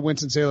country. Go to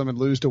Winston-Salem and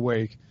lose to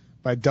Wake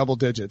by double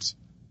digits,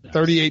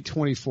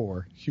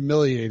 38-24,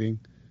 humiliating.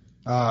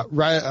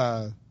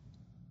 Let's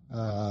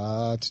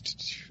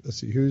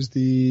see, who's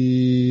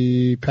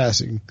the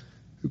passing?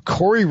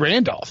 Corey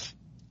Randolph.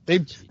 They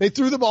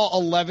threw the ball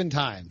 11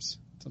 times.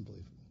 It's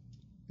unbelievable.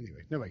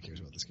 Anyway, nobody cares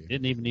about this game.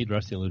 Didn't even need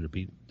Rusty LaRue to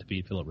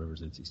beat Phillip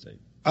Rivers at NC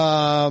State.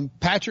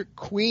 Patrick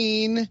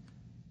Queen,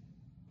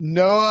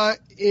 Noah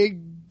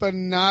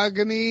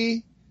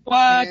Igbenogany.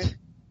 What?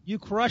 You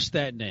crushed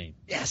that name.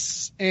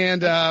 Yes.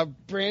 And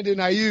Brandon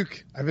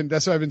Ayuk.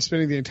 That's what I've been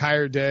spending the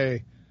entire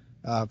day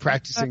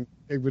practicing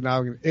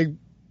Igbenogany.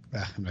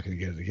 I'm not going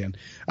to get it again.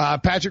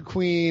 Patrick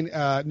Queen,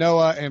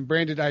 Noah, and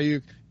Brandon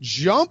Ayuk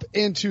jump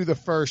into the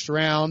first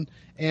round,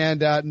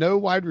 and no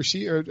wide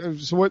receiver.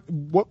 So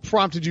what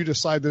prompted you to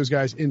slide those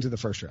guys into the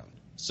first round?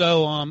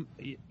 So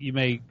you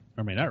may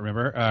or may not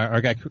remember,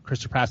 our guy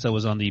Chris Trapasso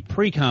was on the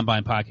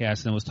pre-Combine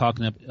podcast and was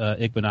talking to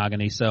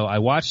Igbenogany. So I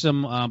watched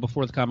him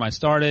before the Combine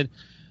started,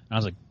 and I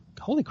was like,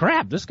 holy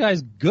crap, this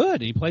guy's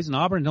good. He plays in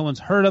Auburn. No one's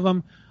heard of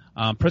him.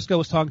 Prisco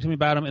was talking to me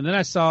about him. And then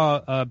I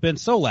saw Ben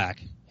Solak,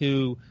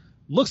 who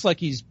looks like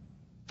he's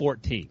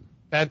 14.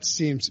 That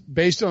seems,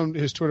 based on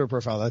his Twitter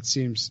profile, that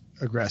seems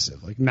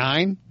aggressive. Like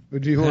 9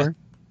 would be more.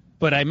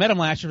 But I met him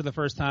last year for the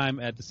first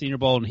time at the Senior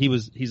Bowl, and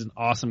he's an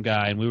awesome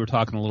guy. And we were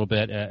talking a little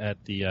bit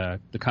at the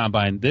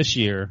Combine this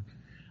year.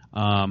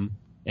 And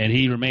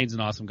he remains an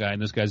awesome guy.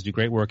 And those guys do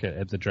great work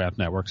at the Draft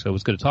Network. So it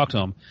was good to talk to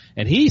him.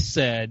 And he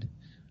said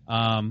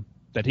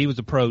that he was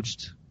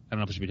approached. I don't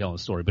know if I should be telling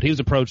the story, but he was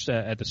approached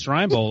at the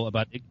Shrine Bowl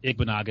about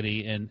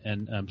Igbenogany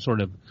and sort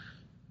of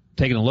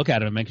taking a look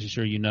at him and making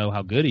sure you know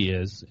how good he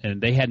is.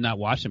 And they had not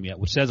watched him yet,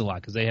 which says a lot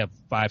because they have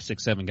 5,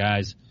 6, 7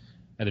 guys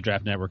at the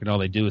Draft Network, and all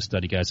they do is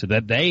study guys. So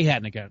that they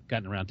hadn't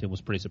gotten around to him was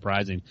pretty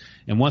surprising.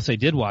 And once they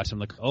did watch him,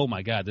 like, oh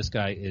my God, this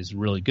guy is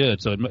really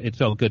good. So it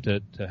felt good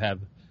to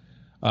have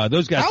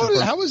those guys.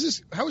 How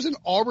is an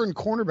Auburn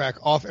cornerback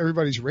off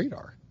everybody's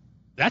radar?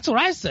 That's what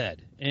I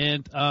said.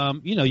 And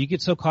you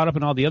get so caught up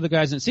in all the other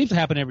guys, and it seems to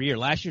happen every year.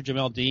 Last year,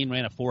 Jamel Dean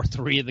ran a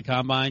 4.3 at the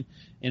Combine,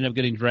 ended up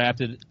getting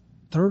drafted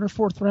 3rd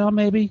or 4th round,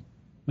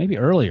 maybe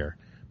earlier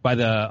by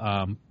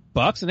the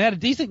Bucks, and they had a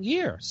decent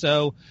year.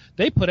 So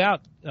they put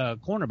out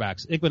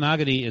cornerbacks.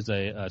 Igbenogany is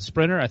a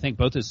sprinter. I think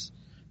both his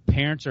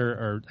parents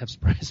have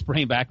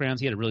sprinting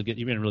backgrounds. He ran a really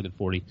good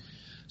 40.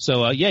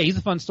 So he's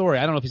a fun story.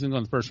 I don't know if he's going to go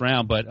in the first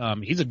round, but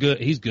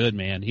he's good,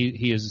 man.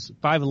 He is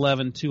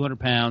 5'11", 200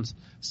 pounds,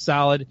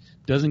 solid,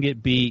 doesn't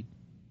get beat,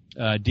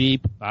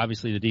 deep.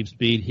 Obviously, the deep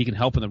speed. He can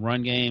help in the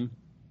run game,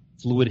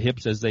 fluid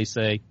hips, as they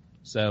say.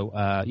 So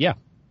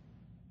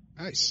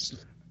nice.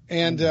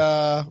 And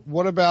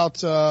what about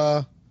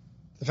the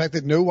fact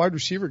that no wide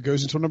receiver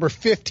goes until number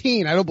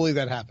 15? I don't believe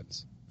that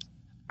happens.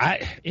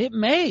 It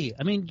may.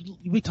 I mean,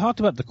 we talked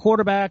about the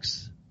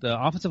quarterbacks, the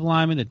offensive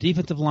linemen, the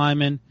defensive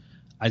linemen,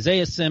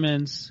 Isaiah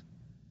Simmons,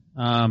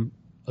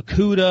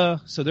 Okudah.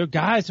 So they're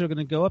guys that are going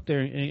to go up there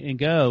and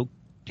go.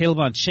 Caleb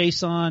on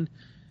Chason.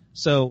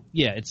 So,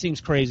 yeah, it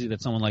seems crazy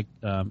that someone like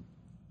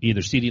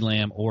either CeeDee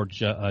Lamb or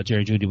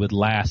Jerry Jeudy would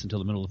last until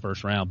the middle of the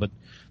first round. But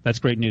that's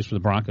great news for the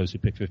Broncos who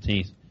picked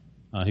 15th.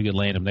 Who could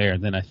land him there.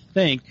 And then I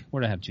think,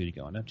 where did I have Jeudy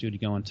going? I have Jeudy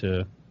going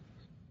to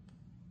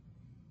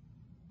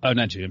 – oh,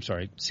 not Jeudy, I'm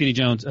sorry. CeeDee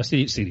Jones.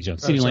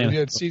 CeeDee Lamb. You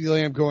had CeeDee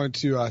Lamb going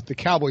to the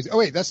Cowboys. Oh,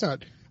 wait, that's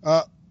not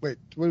wait,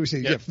 what did we say?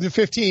 Yeah, the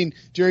 15,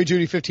 Jerry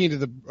Jeudy 15 to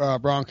the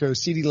Broncos,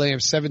 CeeDee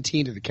Lamb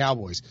 17 to the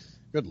Cowboys.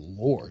 Good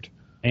Lord.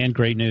 And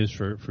great news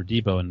for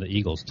Debo and the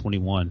Eagles,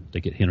 21.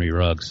 They get Henry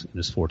Ruggs in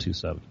this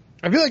 4.27.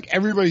 I feel like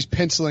everybody's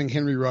penciling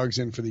Henry Ruggs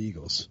in for the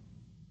Eagles.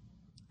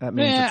 That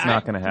means it's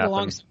not going to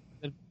happen.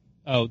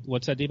 Oh,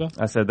 what's that, Debo?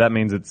 I said that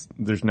means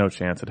there's no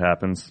chance it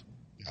happens.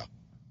 Yeah.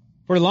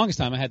 For the longest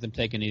time, I had them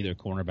taking either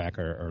cornerback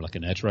or like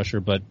an edge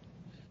rusher, but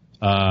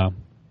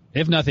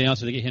if nothing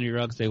else, if they get Henry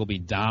Ruggs, they will be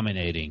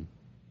dominating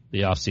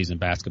the off-season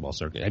basketball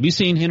circuit. Have you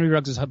seen Henry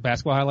Ruggs'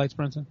 basketball highlights,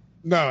 Brinson?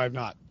 No, I've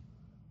not.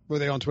 Were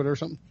they on Twitter or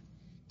something?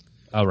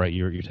 Oh, right.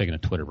 You're taking a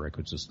Twitter break,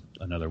 which is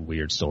another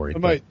weird story.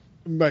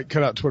 Might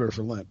cut out Twitter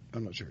for Lent.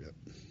 I'm not sure yet.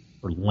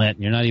 For Lent,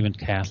 you're not even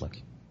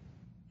Catholic.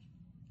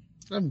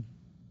 I'm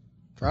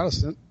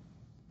Protestant.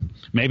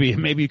 Maybe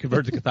you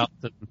convert to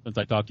Catholicism since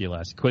I talked to you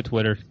last. Quit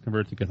Twitter,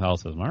 convert to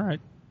Catholicism. All right.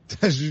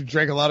 You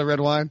drank a lot of red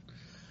wine.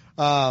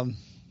 No,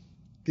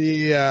 I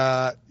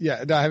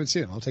haven't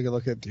seen him. I'll take a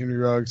look at Henry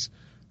Ruggs'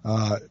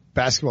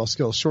 basketball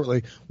skills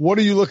shortly. What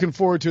are you looking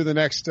forward to the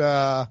next?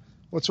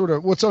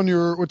 What's on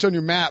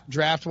your map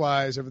draft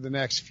wise over the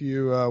next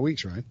few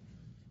weeks, Ryan?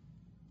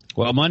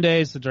 Well,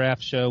 Monday is the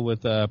draft show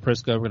with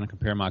Prisco. We're going to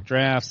compare mock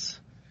drafts.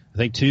 I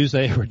think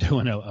Tuesday we're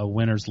doing a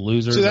winners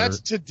losers. So that's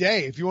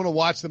today. If you want to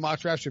watch the mock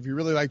draft show, if you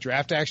really like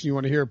draft action, you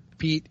want to hear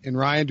Pete and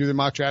Ryan do the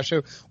mock draft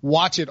show,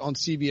 watch it on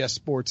CBS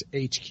Sports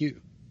HQ.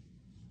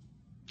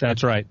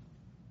 That's right.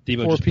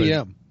 4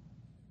 p.m.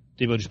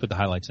 Devo just put the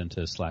highlights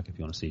into Slack if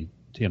you want to see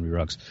Henry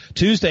Ruggs.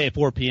 Tuesday at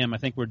 4 p.m. I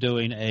think we're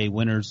doing a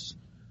winners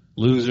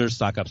losers,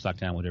 stock up, stock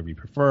down, whatever you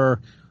prefer,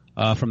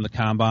 from the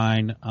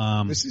combine.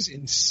 This is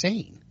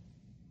insane.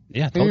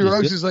 Yeah, Henry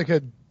Ruggs is like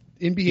a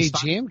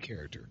NBA Jam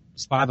character.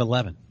 He's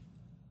 5'11".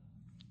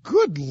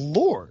 Good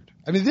Lord.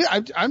 I mean,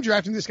 I'm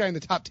drafting this guy in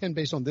the top 10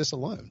 based on this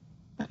alone.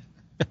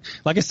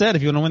 Like I said,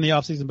 if you want to win the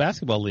offseason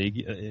basketball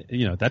league,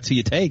 that's who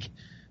you take.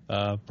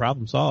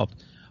 Problem solved.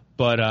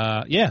 But,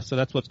 so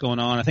that's what's going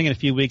on. I think in a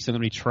few weeks I'm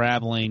going to be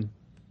traveling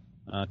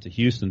to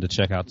Houston to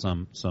check out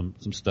some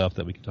stuff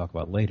that we can talk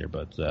about later.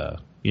 But,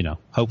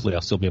 hopefully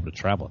I'll still be able to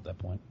travel at that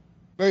point.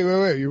 Wait.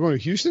 You're going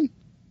to Houston?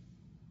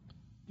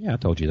 Yeah, I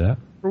told you that.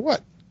 For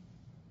what?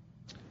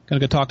 Going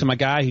to go talk to my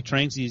guy who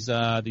trains these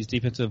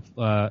defensive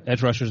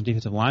edge rushers and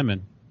defensive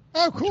linemen.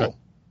 Oh, cool.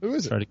 Who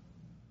is it?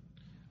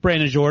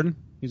 Brandon Jordan.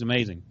 He's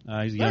amazing.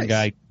 He's a young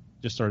guy.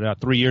 Just started out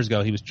 3 years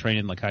ago. He was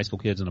training like high school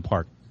kids in a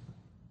park.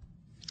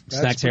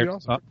 That's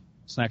awesome.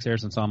 Snacks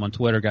Harrison saw him on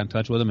Twitter, got in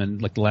touch with him,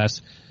 and like the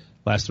last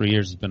 3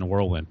 years has been a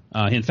whirlwind.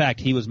 In fact,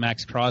 he was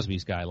Max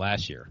Crosby's guy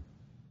last year.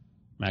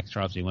 Max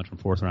Crosby went from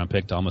 4th round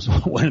pick to almost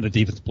winning the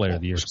defensive player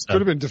of the year.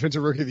 Could have been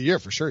defensive rookie of the year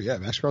for sure. Yeah,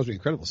 Max Crosby,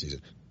 incredible season.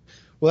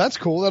 Well, that's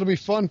cool. That'll be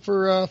fun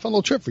for a fun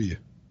little trip for you.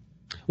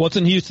 Well, it's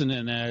in Houston,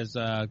 and as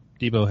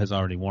Debo has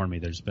already warned me,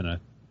 there's been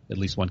at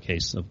least one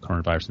case of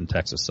coronavirus in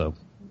Texas. So,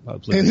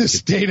 in the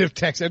state of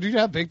Texas, do you know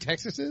how big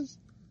Texas is?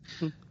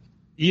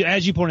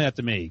 As you pointed out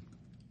to me,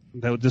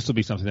 this will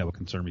be something that would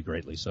concern me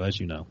greatly. So, as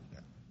you know,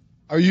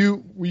 were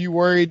you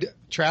worried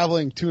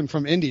traveling to and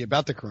from Indy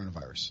about the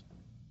coronavirus?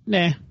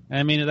 Nah.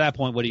 I mean, at that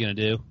point, what are you going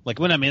to do? Like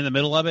when I'm in the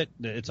middle of it,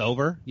 it's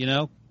over,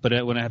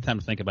 But when I have time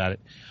to think about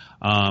it,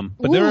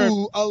 but there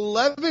are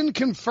 11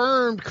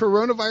 confirmed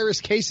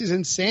coronavirus cases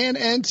in San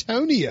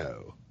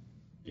Antonio.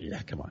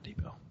 Yeah, come on,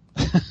 Debo.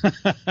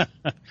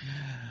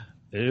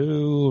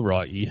 Ooh,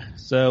 right.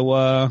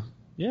 So,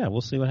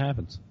 we'll see what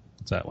happens.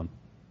 What's that one?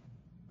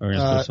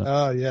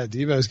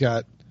 Debo's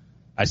got.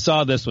 I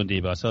saw this one,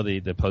 Debo. I saw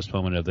the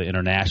postponement of the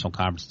international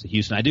conference to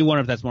Houston. I do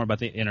wonder if that's more about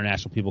the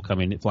international people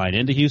flying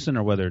into Houston,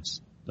 or whether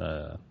it's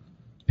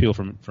people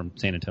from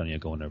San Antonio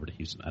going over to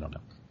Houston. I don't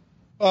know.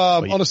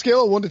 On a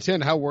scale of 1 to 10,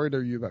 how worried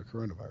are you about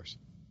coronavirus?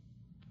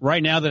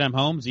 Right now that I'm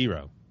home,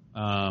 0.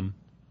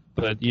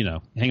 But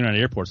hanging around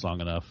airports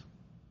long enough,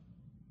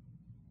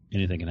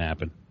 anything can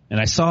happen. And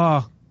I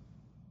saw,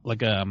 I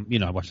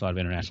watched a lot of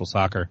international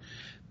soccer,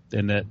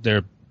 and that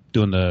they're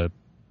doing the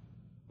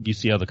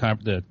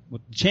UCL, the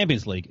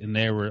Champions League, and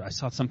I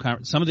saw some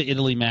of the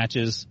Italy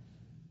matches,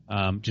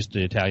 just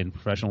the Italian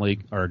professional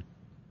league, are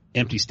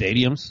empty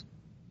stadiums,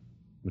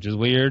 which is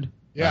weird.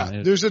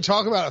 Yeah, there's a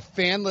talk about a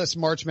fanless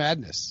March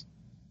Madness.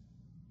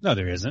 No,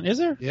 there isn't. Is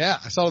there? Yeah,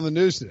 I saw it on the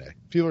news today.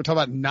 People are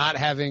talking about not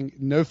having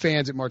no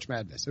fans at March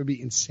Madness. It would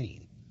be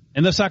insane.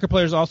 And the soccer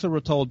players also were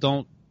told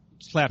don't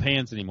slap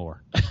hands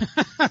anymore.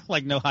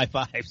 Like no high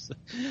fives.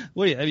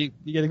 What do you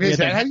is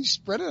that how do you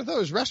spread it? I thought it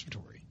was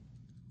respiratory.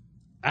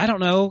 I don't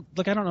know.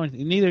 Look, I don't know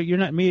anything.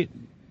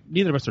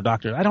 Neither of us are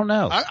doctors. I don't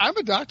know. I'm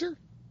a doctor.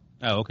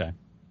 Oh, okay.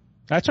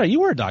 That's right.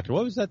 You were a doctor.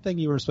 What was that thing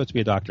you were supposed to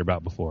be a doctor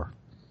about before?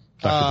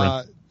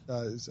 Dr.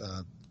 Okay,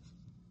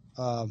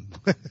 I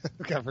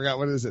forgot.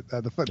 What is it?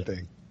 The foot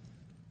thing.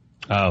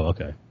 Oh,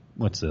 okay.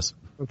 What's this?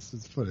 What's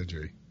this foot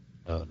injury?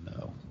 Oh,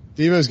 no.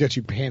 Devo's got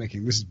you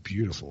panicking. This is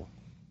beautiful.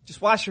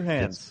 Just wash your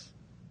hands.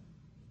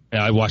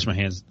 Yeah, I wash my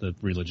hands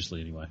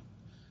religiously anyway.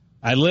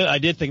 I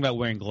did think about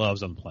wearing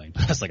gloves on the plane,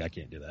 but I was like, I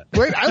can't do that.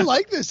 Wait, I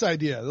like this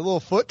idea. The little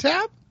foot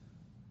tap.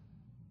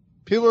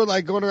 People are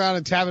like going around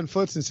and tapping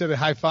foots instead of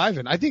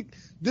high-fiving. I think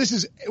this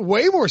is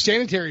way more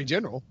sanitary in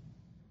general.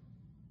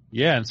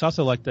 Yeah, and it's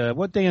also like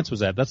what dance was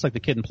that? That's like the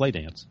kid and play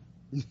dance.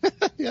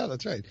 Yeah,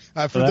 that's right.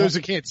 For those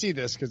who can't see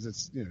this, because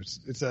it's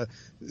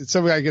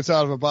some guy gets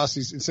out of a bus.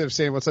 He's, instead of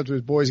saying what's up to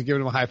his boys and giving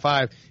them a high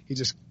five, he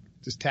just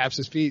taps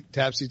his feet,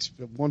 taps each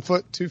 1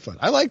 foot, 2 foot.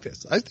 I like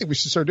this. I think we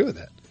should start doing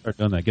that. Start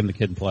doing that. Give them the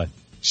kid and play.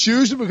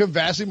 Shoes have become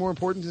vastly more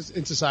important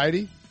in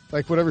society.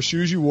 Like whatever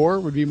shoes you wore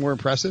would be more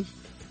impressive.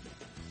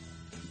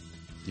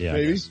 Yeah,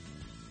 maybe.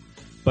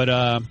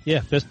 But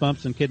fist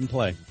bumps and kid and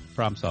play.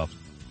 Problem solved.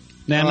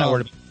 Nah, I'm not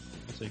worried about it.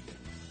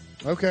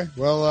 Okay,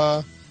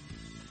 well,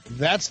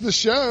 that's the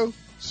show.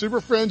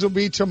 Super Friends will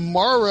be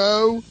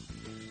tomorrow.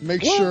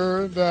 Make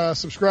sure to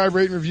subscribe,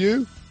 rate, and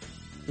review.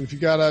 And if you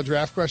got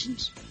draft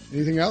questions,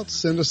 anything else,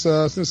 send us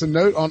a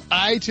note on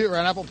iTunes or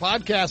on Apple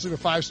Podcasts with a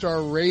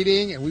 5-star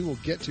rating, and we will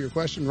get to your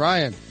question.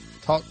 Ryan,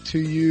 talk to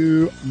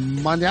you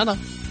mañana.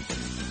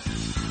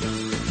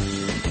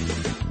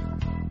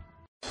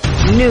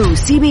 New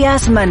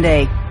CBS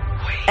Monday.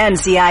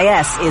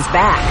 NCIS is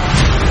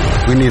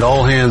back. We need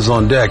all hands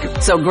on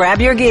deck. So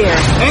grab your gear.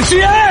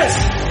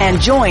 NCIS!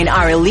 And join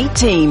our elite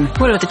team.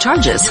 What are the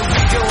charges?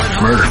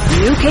 Murder.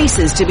 New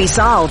cases to be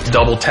solved.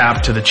 Double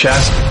tap to the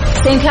chest.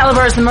 Same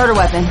caliber as the murder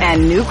weapon.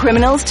 And new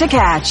criminals to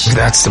catch.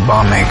 That's the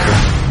bomb maker.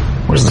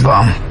 Where's the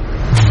bomb?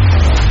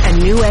 A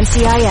new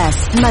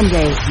NCIS,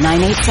 Monday,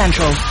 9/8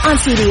 Central, on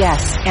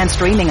CBS, and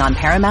streaming on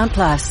Paramount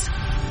Plus.